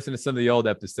back and listen to some of the old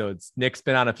episodes. Nick's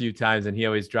been on a few times and he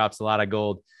always drops a lot of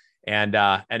gold. And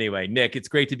anyway, Nick, it's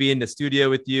great to be in the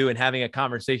studio with you and having a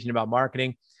conversation about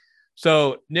marketing.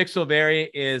 So Nick Silveri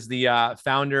is the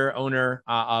founder, owner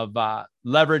of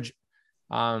Leverage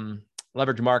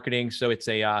Marketing. So it's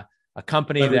a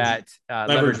company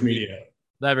Leverage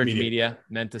Media,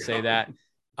 meant to say that.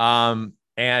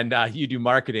 And you do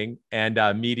marketing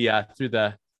and media through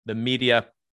the media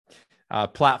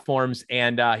platforms.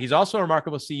 And he's also a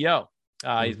remarkable CEO.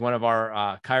 He's one of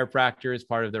our chiropractors,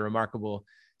 part of the Remarkable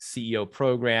CEO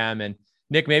program. And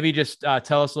Nick, maybe just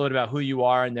tell us a little bit about who you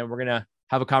are, and then we're going to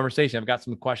have a conversation. I've got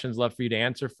some questions left for you to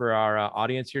answer for our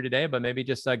audience here today, but maybe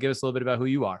just give us a little bit about who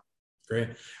you are. Great.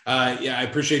 Yeah, I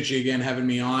appreciate you again having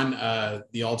me on.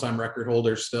 The all-time record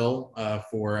holder still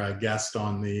for a guest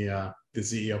on the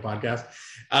CEO podcast.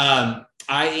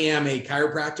 I am a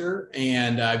chiropractor,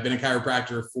 and I've been a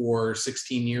chiropractor for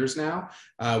 16 years now.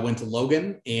 Went to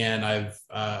Logan, and I've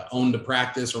owned a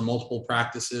practice or multiple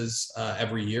practices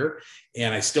every year,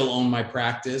 and I still own my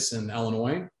practice in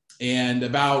Illinois. And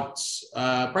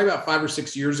probably about 5 or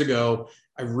 6 years ago,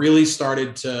 I really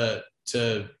started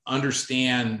to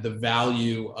understand the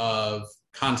value of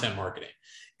content marketing.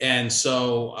 And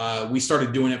so we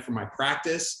started doing it for my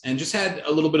practice, and just had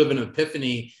a little bit of an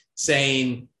epiphany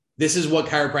saying, this is what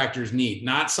chiropractors need,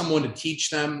 not someone to teach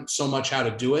them so much how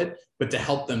to do it, but to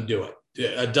help them do it.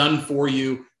 A done for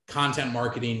you content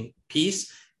marketing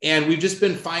piece. And we've just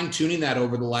been fine tuning that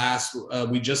over the last,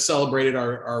 we just celebrated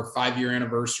our 5-year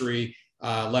anniversary,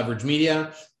 Leverage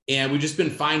Media. And we've just been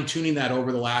fine tuning that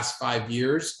over the last 5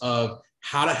 years of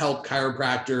how to help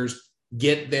chiropractors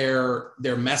get their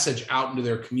message out into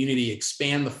their community,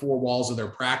 expand the 4 walls of their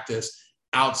practice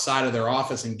outside of their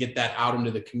office and get that out into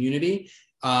the community.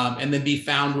 And then be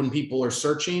found when people are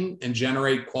searching and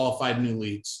generate qualified new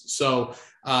leads. So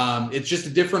it's just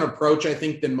a different approach, I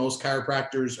think, than most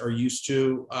chiropractors are used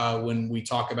to when we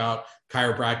talk about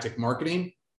chiropractic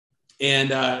marketing.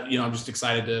 And, I'm just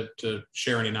excited to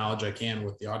share any knowledge I can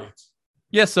with the audience.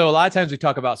 Yeah. So a lot of times we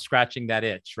talk about scratching that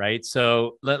itch, right?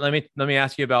 So let me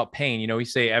ask you about pain. We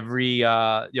say every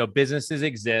businesses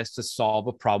exist to solve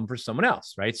a problem for someone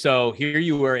else, right? So here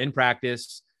you were in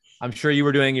practice. I'm sure you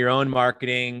were doing your own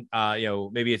marketing.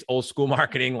 Maybe it's old school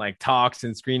marketing like talks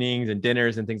and screenings and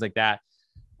dinners and things like that.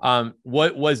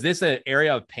 What was this an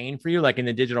area of pain for you, like in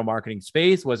the digital marketing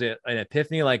space? Was it an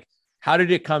epiphany? Like, how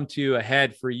did it come to a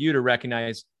head for you to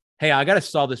recognize, hey, I got to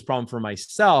solve this problem for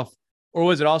myself? Or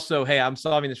was it also, hey, I'm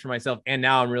solving this for myself, and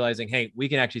now I'm realizing, hey, we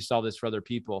can actually solve this for other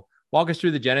people? Walk us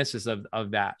through the genesis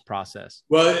of that process.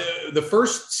 Well, the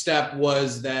first step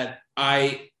was that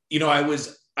I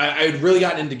had really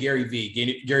gotten into Gary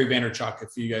Vaynerchuk,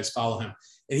 if you guys follow him.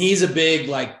 And he's a big,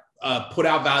 put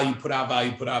out value,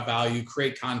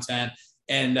 create content.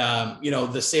 And,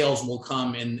 the sales will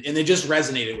come and they just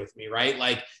resonated with me,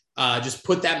 right? Just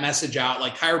put that message out.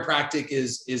 Like chiropractic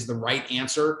is the right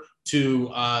answer to,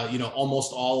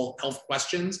 almost all health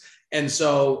questions. And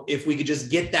so if we could just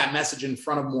get that message in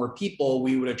front of more people,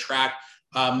 we would attract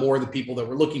more of the people that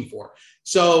we're looking for.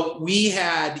 So we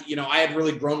had, I had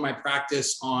really grown my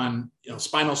practice on,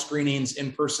 spinal screenings,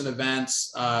 in-person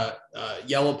events,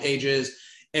 yellow pages.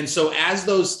 And so as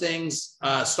those things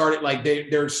started,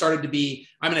 there started to be,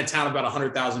 I'm in a town of about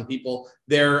 100,000 people.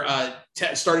 There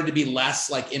started to be less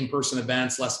in-person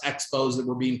events, less expos that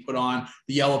were being put on.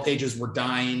 The yellow pages were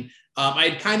dying. I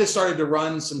had kind of started to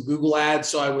run some Google ads.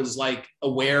 So I was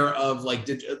aware of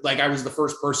I was the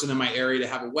first person in my area to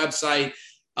have a website.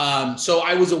 So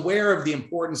I was aware of the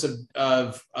importance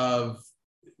of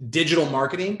digital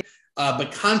marketing,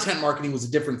 but content marketing was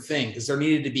a different thing because there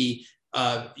needed to be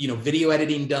video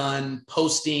editing done,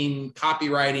 posting,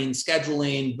 copywriting,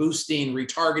 scheduling, boosting,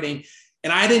 retargeting.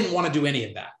 And I didn't want to do any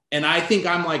of that. And I think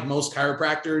I'm like most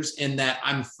chiropractors in that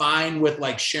I'm fine with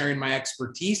sharing my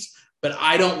expertise, but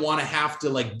I don't want to have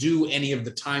to do any of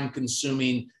the time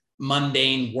consuming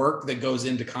mundane work that goes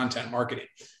into content marketing.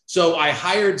 So I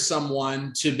hired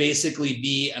someone to basically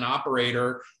be an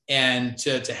operator and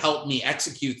to help me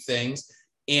execute things.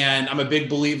 And I'm a big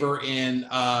believer in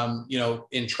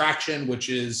Traction, which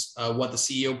is what the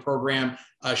CEO program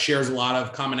shares a lot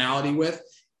of commonality with.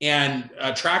 And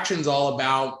Traction's all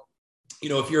about,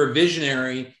 if you're a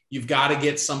visionary, you've got to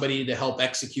get somebody to help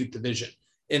execute the vision.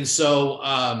 And so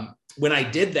when I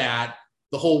did that,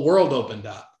 the whole world opened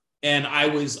up. And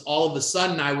all of a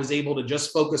sudden, I was able to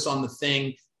just focus on the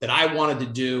thing that I wanted to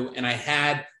do. And I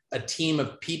had a team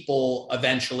of people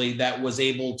eventually that was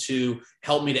able to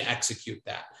help me to execute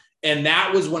that. And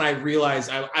that was when I realized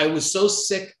I was so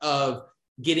sick of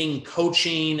getting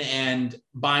coaching and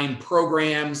buying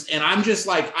programs. And I'm just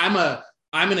I'm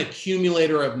an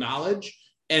accumulator of knowledge.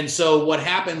 And so what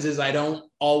happens is I don't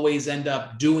always end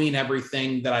up doing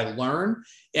everything that I learn.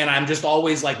 And I'm just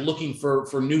always looking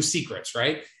for new secrets.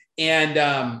 Right.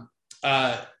 And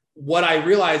what I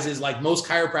realize is most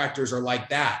chiropractors are like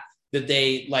that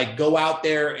they go out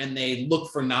there and they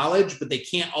look for knowledge, but they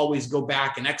can't always go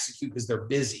back and execute because they're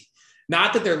busy.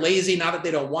 Not that they're lazy, not that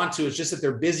they don't want to. It's just that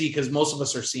they're busy because most of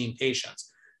us are seeing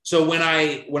patients. So when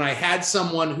I had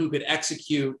someone who could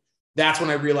execute, that's when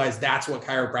I realized that's what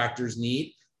chiropractors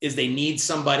need, is they need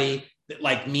somebody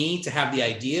like me to have the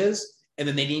ideas. And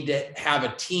then they need to have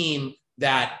a team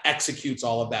that executes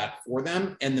all of that for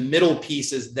them. And the middle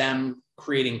piece is them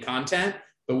creating content,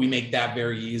 but we make that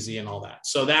very easy and all that.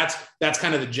 So that's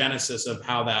kind of the genesis of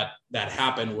how that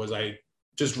happened. Was I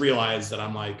just realized that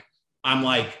I'm like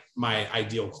my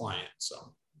ideal client.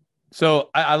 So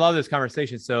I love this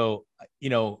conversation. So,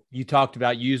 you talked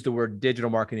about, you used the word digital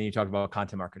marketing, you talked about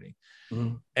content marketing,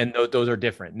 and those are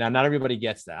different. Now, not everybody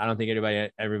gets that. I don't think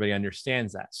everybody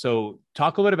understands that. So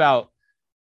talk a little bit about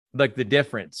the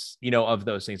difference, of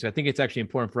those things. So I think it's actually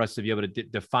important for us to be able to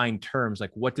define terms,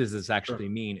 what does this actually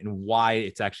mean and why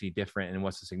it's actually different and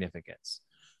what's the significance?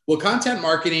 Well, content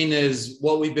marketing is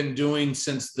what we've been doing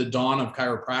since the dawn of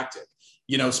chiropractic.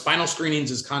 Spinal screenings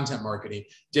is content marketing.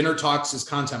 Dinner talks is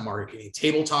content marketing.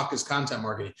 Table talk is content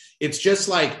marketing. It's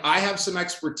just I have some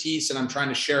expertise and I'm trying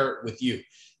to share it with you.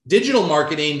 Digital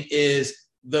marketing is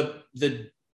the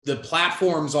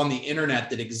platforms on the internet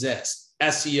that exist: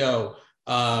 SEO,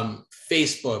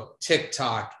 Facebook,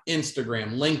 TikTok,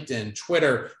 Instagram, LinkedIn,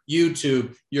 Twitter,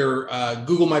 YouTube, your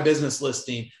Google My Business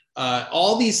listing.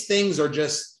 All these things are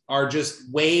just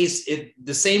ways.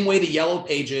 The same way the yellow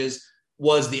pages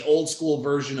was the old school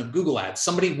version of Google Ads.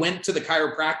 Somebody went to the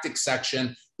chiropractic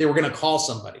section, they were going to call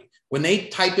somebody. When they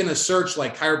type in a search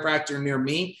like chiropractor near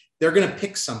me, they're going to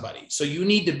pick somebody. So you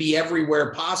need to be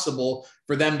everywhere possible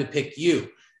for them to pick you.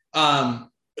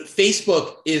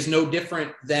 Facebook is no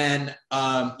different than,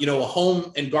 a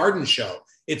home and garden show.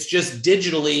 It's just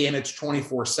digitally and it's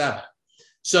 24/7.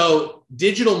 So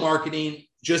digital marketing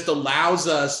just allows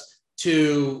us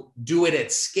to do it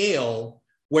at scale.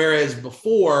 Whereas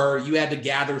before you had to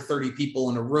gather 30 people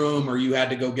in a room, or you had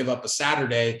to go give up a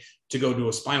Saturday to go do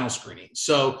a spinal screening.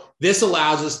 So this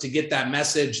allows us to get that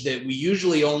message that we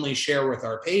usually only share with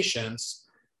our patients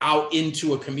out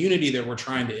into a community that we're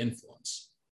trying to influence.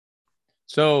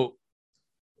 So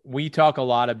we talk a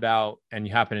lot about, and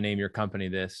you happen to name your company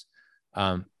this,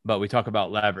 but we talk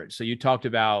about leverage. So you talked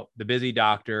about the busy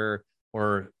doctor,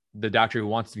 or the doctor who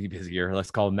wants to be busier.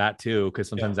 Let's call them that too, because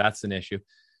sometimes that's an issue.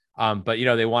 But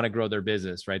they want to grow their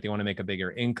business, right? They want to make a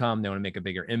bigger income. They want to make a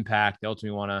bigger impact. They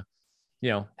ultimately want to,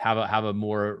 have a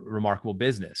more remarkable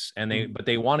business, and but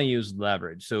they want to use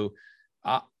leverage. So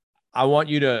I want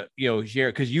you to, share,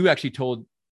 because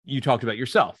you talked about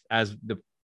yourself as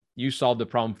you solved the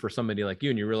problem for somebody like you,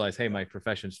 and you realize, hey, my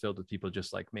profession's filled with people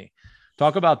just like me.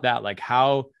 Talk about that. Like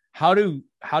how do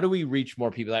we reach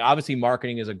more people? Like, obviously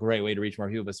marketing is a great way to reach more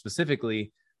people, but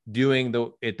specifically doing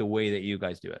it the way that you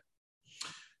guys do it.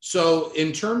 So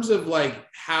in terms of like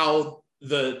how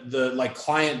the like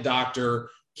client doctor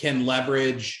can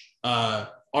leverage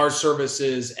our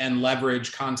services and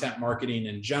leverage content marketing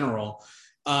in general.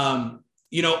 I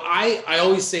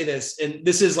always say this, and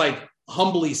this is like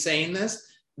humbly saying this,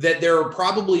 that there are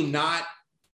probably not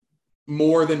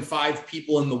more than 5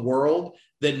 people in the world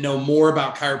that know more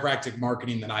about chiropractic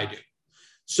marketing than I do.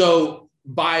 So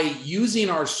by using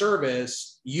our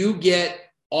service, you get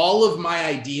all of my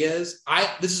ideas.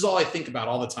 This is all I think about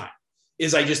all the time,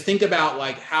 is I just think about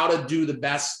like how to do the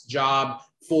best job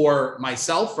for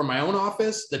myself, for my own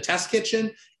office, the test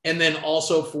kitchen, and then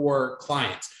also for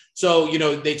clients. So,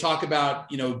 they talk about,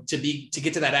 to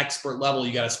get to that expert level,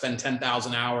 you got to spend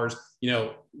 10,000 hours,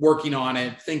 working on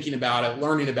it, thinking about it,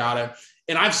 learning about it.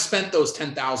 And I've spent those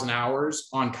 10,000 hours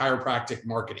on chiropractic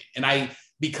marketing. And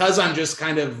because I'm just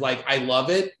kind of like, I love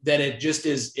it, that it just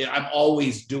is, I'm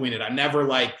always doing it. I'm never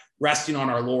like resting on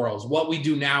our laurels. What we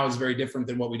do now is very different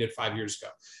than what we did 5 years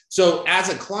ago. So as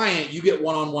a client, you get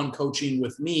one-on-one coaching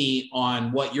with me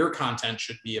on what your content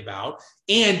should be about.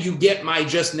 And you get my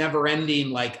just never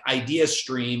ending like idea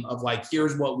stream of like,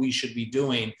 here's what we should be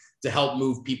doing to help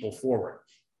move people forward.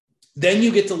 Then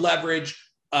you get to leverage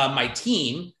my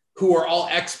team, who are all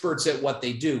experts at what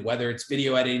they do, whether it's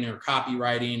video editing or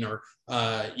copywriting or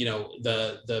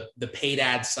the paid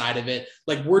ad side of it.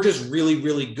 Like, we're just really,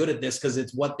 really good at this because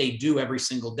it's what they do every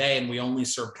single day. And we only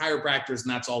serve chiropractors, and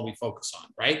that's all we focus on,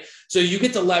 right? So you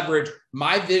get to leverage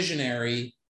my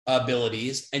visionary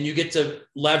abilities, and you get to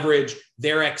leverage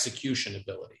their execution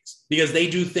abilities, because they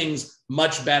do things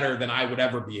much better than I would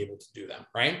ever be able to do them,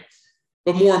 right?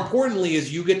 But more importantly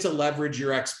is you get to leverage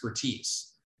your expertise.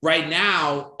 Right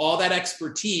now, all that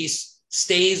expertise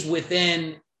stays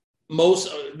within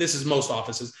most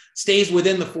offices, stays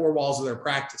within the 4 walls of their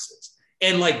practices.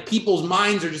 And like, people's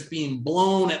minds are just being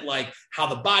blown at like how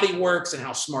the body works and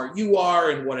how smart you are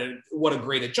and what a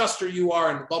great adjuster you are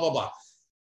and blah, blah, blah.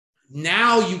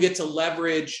 Now you get to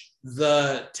leverage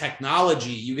the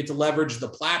technology, you get to leverage the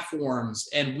platforms,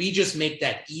 and we just make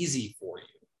that easy for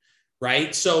you,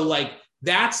 right? So like,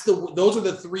 those are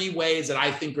the 3 ways that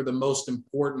I think are the most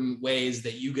important ways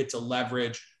that you get to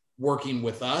leverage working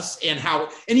with us, and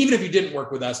even if you didn't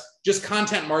work with us, just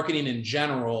content marketing in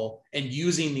general and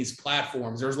using these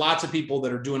platforms. There's lots of people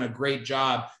that are doing a great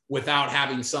job without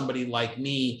having somebody like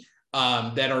me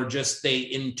that are just,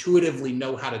 they intuitively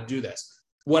know how to do this.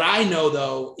 What I know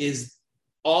though is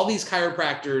all these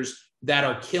chiropractors that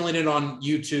are killing it on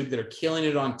YouTube, that are killing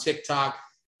it on TikTok,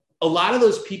 a lot of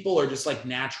those people are just like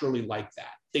naturally like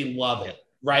that. They love it,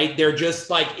 right? They're just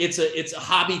like, it's a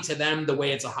hobby to them the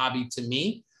way it's a hobby to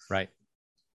me. Right.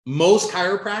 Most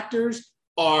chiropractors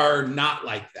are not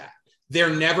like that.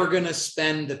 They're never going to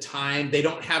spend the time. They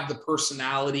don't have the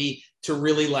personality to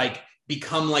really like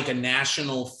become like a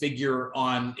national figure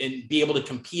and be able to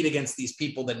compete against these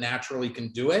people that naturally can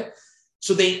do it.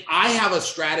 So I have a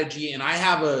strategy and I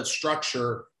have a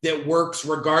structure that works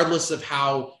regardless of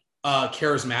how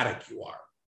charismatic you are,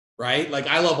 right? Like,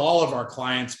 I love all of our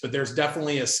clients, but there's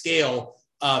definitely a scale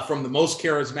from the most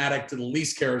charismatic to the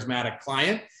least charismatic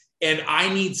client. And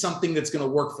I need something that's going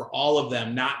to work for all of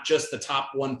them, not just the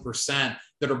top 1%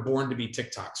 that are born to be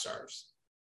TikTok stars.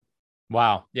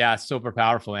 Wow. Yeah. Super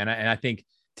powerful. And I think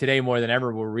today more than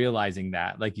ever, we're realizing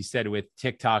that, like you said, with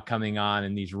TikTok coming on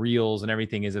and these reels and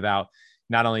everything is about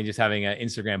not only just having an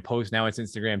Instagram post, now it's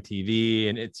Instagram TV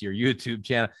and it's your YouTube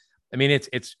channel. I mean,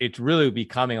 it's really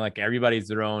becoming like everybody's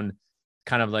their own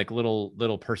kind of like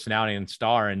little personality and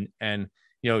star. And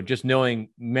just knowing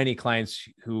many clients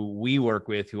who we work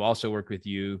with, who also work with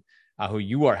you, who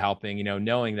you are helping,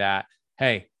 knowing that,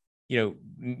 hey,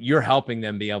 you're helping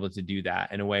them be able to do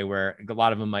that in a way where a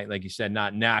lot of them might, like you said,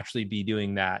 not naturally be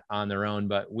doing that on their own,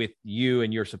 but with you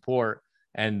and your support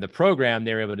and the program,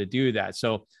 they're able to do that.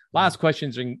 So last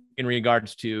questions in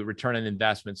regards to return on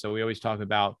investment. So we always talk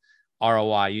about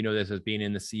ROI, this as being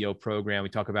in the CEO program. We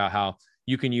talk about how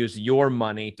you can use your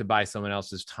money to buy someone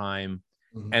else's time,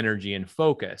 energy, and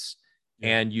focus.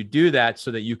 And you do that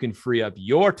so that you can free up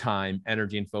your time,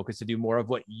 energy, and focus to do more of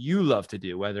what you love to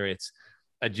do, whether it's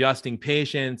adjusting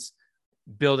patients,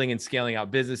 building and scaling out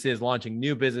businesses, launching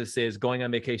new businesses, going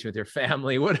on vacation with your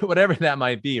family, whatever that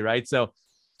might be, right? So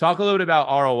talk a little bit about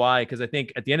ROI, because I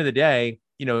think at the end of the day,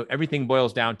 everything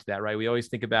boils down to that, right? We always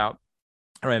think about,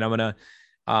 all right, I'm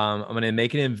gonna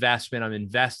make an investment. I'm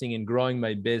investing in growing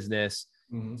my business.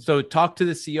 So talk to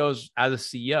the CEOs as a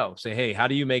CEO. Say, hey, how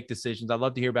do you make decisions? I'd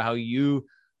love to hear about how you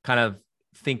kind of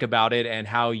think about it and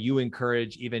how you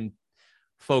encourage even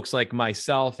folks like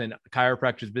myself and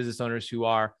chiropractors, business owners who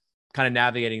are kind of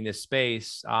navigating this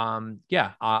space.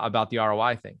 About the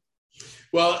ROI thing.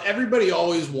 Well, everybody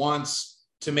always wants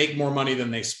to make more money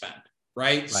than they spend,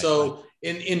 right? So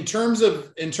in terms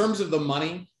of the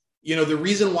money, the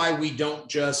reason why we don't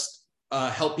just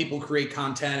help people create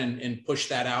content and push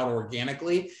that out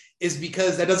organically is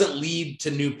because that doesn't lead to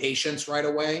new patients right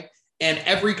away. And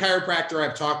every chiropractor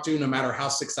I've talked to, no matter how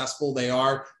successful they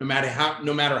are, no matter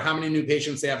how many new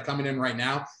patients they have coming in right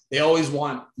now, they always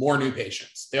want more new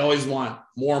patients. They always want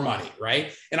more money,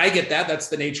 right? And I get that. That's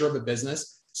the nature of a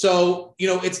business. So,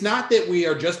 it's not that we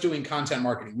are just doing content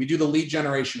marketing. We do the lead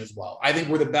generation as well. I think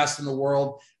we're the best in the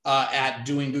world at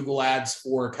doing Google ads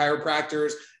for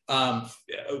chiropractors,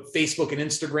 Facebook and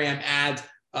Instagram ads,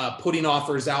 putting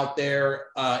offers out there,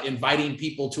 inviting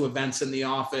people to events in the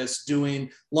office,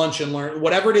 doing lunch and learn,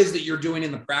 whatever it is that you're doing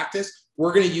in the practice,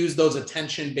 we're going to use those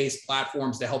attention-based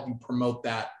platforms to help you promote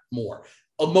that more.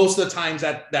 Most of the times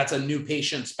that's a new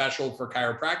patient special for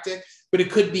chiropractic, but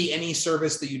it could be any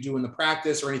service that you do in the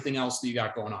practice or anything else that you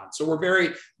got going on. So we're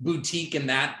very boutique in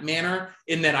that manner,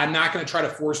 in that I'm not going to try to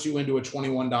force you into a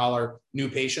 $21 new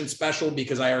patient special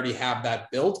because I already have that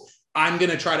built. I'm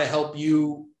going to try to help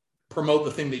you promote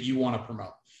the thing that you want to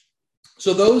promote.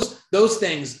 So those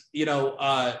things,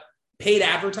 paid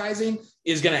advertising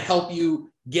is going to help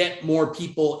you get more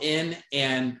people in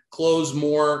and close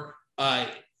more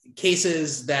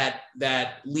cases that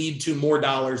lead to more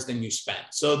dollars than you spend.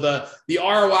 So the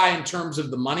ROI in terms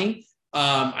of the money,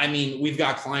 we've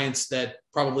got clients that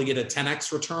probably get a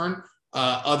 10x return,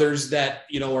 others that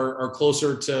are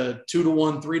closer to 2 to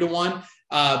 1, 3 to 1.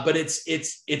 But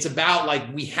it's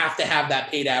about we have to have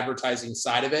that paid advertising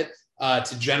side of it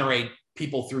to generate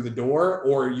people through the door,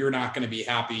 or you're not going to be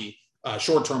happy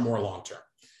short term or long term.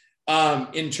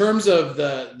 In terms of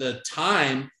the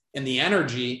time and the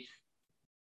energy,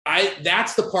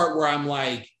 that's the part where I'm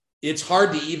like, it's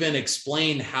hard to even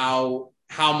explain how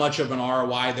much of an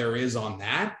ROI there is on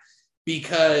that,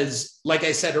 because like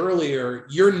I said earlier,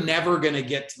 you're never going to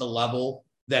get to the level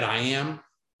that I am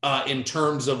in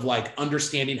terms of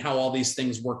understanding how all these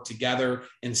things work together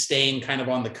and staying kind of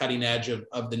on the cutting edge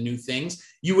of the new things.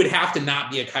 You would have to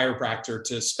not be a chiropractor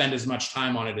to spend as much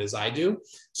time on it as I do.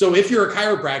 So if you're a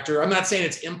chiropractor, I'm not saying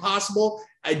it's impossible,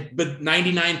 but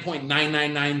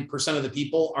 99.999% of the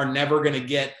people are never going to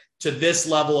get to this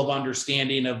level of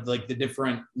understanding of the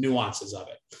different nuances of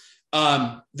it.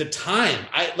 The time,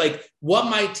 what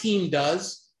my team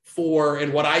does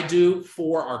and what I do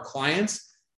for our clients,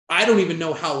 I don't even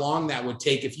know how long that would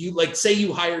take. If you say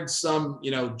you hired some,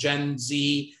 Gen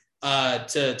Z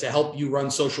to help you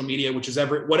run social media, which is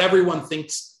what everyone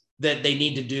thinks that they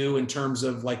need to do in terms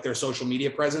of their social media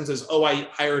presence is, I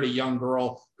hired a young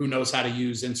girl who knows how to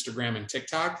use Instagram and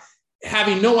TikTok,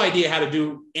 having no idea how to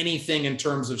do anything in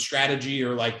terms of strategy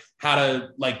or how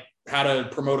to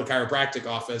promote a chiropractic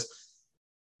office.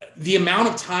 The amount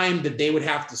of time that they would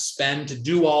have to spend to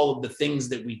do all of the things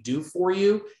that we do for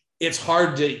you, it's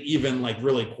hard to even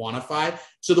really quantify.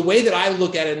 So the way that I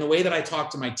look at it and the way that I talk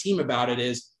to my team about it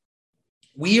is,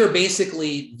 we are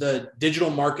basically the digital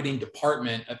marketing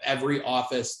department of every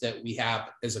office that we have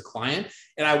as a client.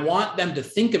 And I want them to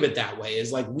think of it that way,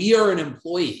 is we are an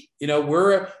employee,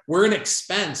 we're an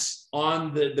expense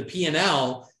on the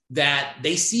P&L that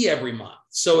they see every month.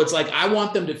 So it's I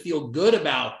want them to feel good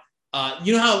about, how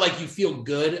you feel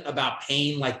good about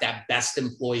paying that best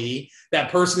employee,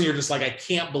 that person you're just I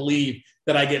can't believe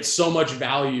that I get so much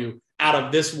value out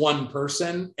of this one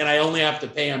person and I only have to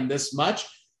pay them this much.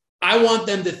 I want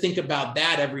them to think about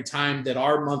that every time that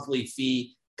our monthly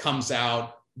fee comes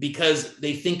out, because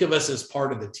they think of us as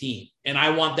part of the team. And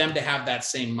I want them to have that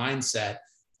same mindset,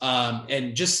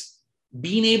 and just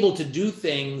being able to do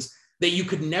things that you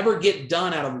could never get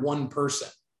done out of one person.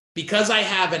 Because I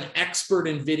have an expert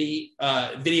in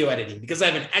video editing, because I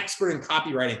have an expert in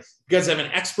copywriting, because I have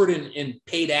an expert in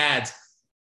paid ads,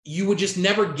 you would just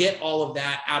never get all of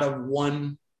that out of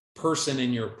one person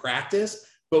in your practice.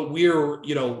 But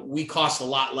we cost a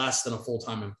lot less than a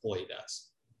full-time employee does.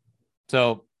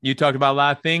 So you talked about a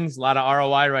lot of things, a lot of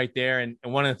ROI right there. And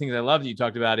one of the things I love that you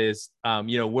talked about is,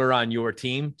 we're on your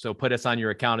team. So put us on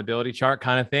your accountability chart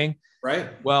kind of thing.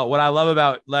 Right. Well, what I love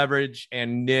about Leverage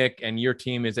and Nick and your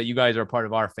team is that you guys are part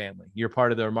of our family. You're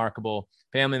part of the Remarkable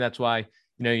family. That's why,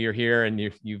 you're here and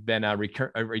you've been a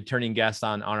returning guest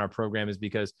on our program, is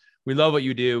because we love what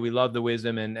you do. We love the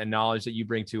wisdom and knowledge that you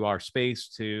bring to our space,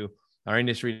 to our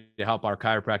industry, to help our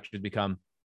chiropractors become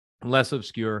less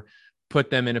obscure,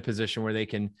 put them in a position where they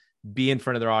can be in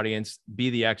front of their audience, be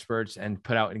the experts, and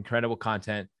put out incredible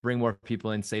content, bring more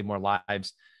people in, save more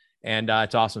lives. And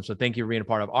it's awesome. So thank you for being a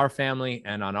part of our family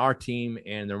and on our team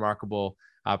and the Remarkable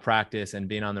practice and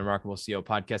being on the Remarkable CEO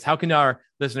podcast. How can our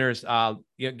listeners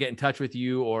get in touch with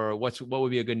you, or what would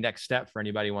be a good next step for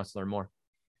anybody who wants to learn more?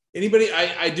 Anybody,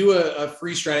 I do a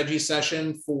free strategy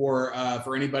session for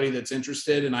anybody that's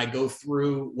interested, and I go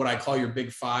through what I call your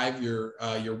big five: your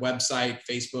website,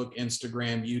 Facebook,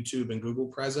 Instagram, YouTube, and Google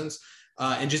presence,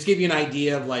 and just give you an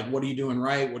idea of like, what are you doing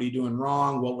right, what are you doing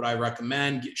wrong, what would I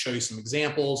recommend, show you some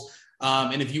examples.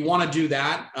 And if you want to do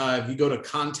that, if you go to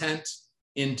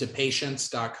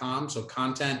contentintopatients.com, so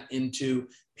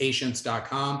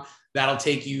contentintopatients.com, that'll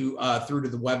take you through to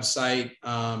the website.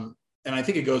 And I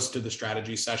think it goes to the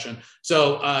strategy session.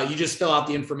 So you just fill out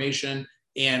the information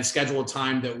and schedule a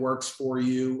time that works for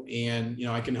you. And,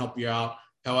 I can help you out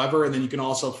however. And then you can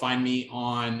also find me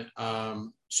on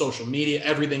social media.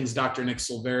 Everything's Dr. Nick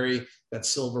Silveri. That's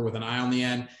Silver with an I on the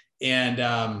end. And,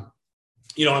 I'm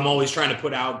always trying to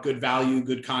put out good value,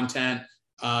 good content,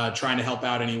 trying to help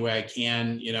out any way I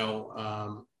can, eat,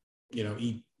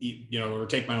 or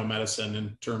take my own medicine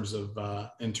in terms of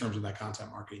that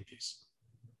content marketing piece.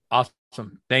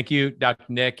 Awesome. Thank you, Dr.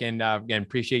 Nick. And again,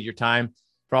 appreciate your time.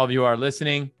 For all of you who are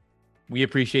listening, we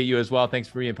appreciate you as well. Thanks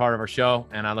for being part of our show.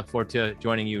 And I look forward to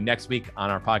joining you next week on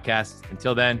our podcast.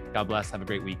 Until then, God bless. Have a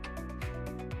great week.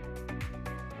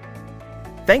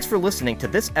 Thanks for listening to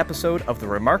this episode of the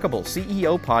Remarkable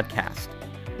CEO podcast.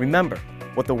 Remember,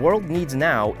 what the world needs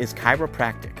now is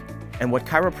chiropractic. And what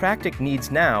chiropractic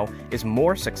needs now is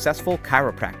more successful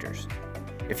chiropractors.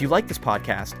 If you like this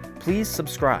podcast, please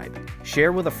subscribe,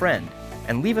 share with a friend,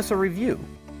 and leave us a review.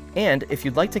 And if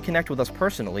you'd like to connect with us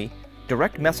personally,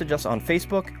 direct message us on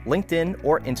Facebook, LinkedIn,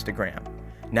 or Instagram.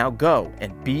 Now go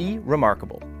and be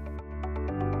remarkable.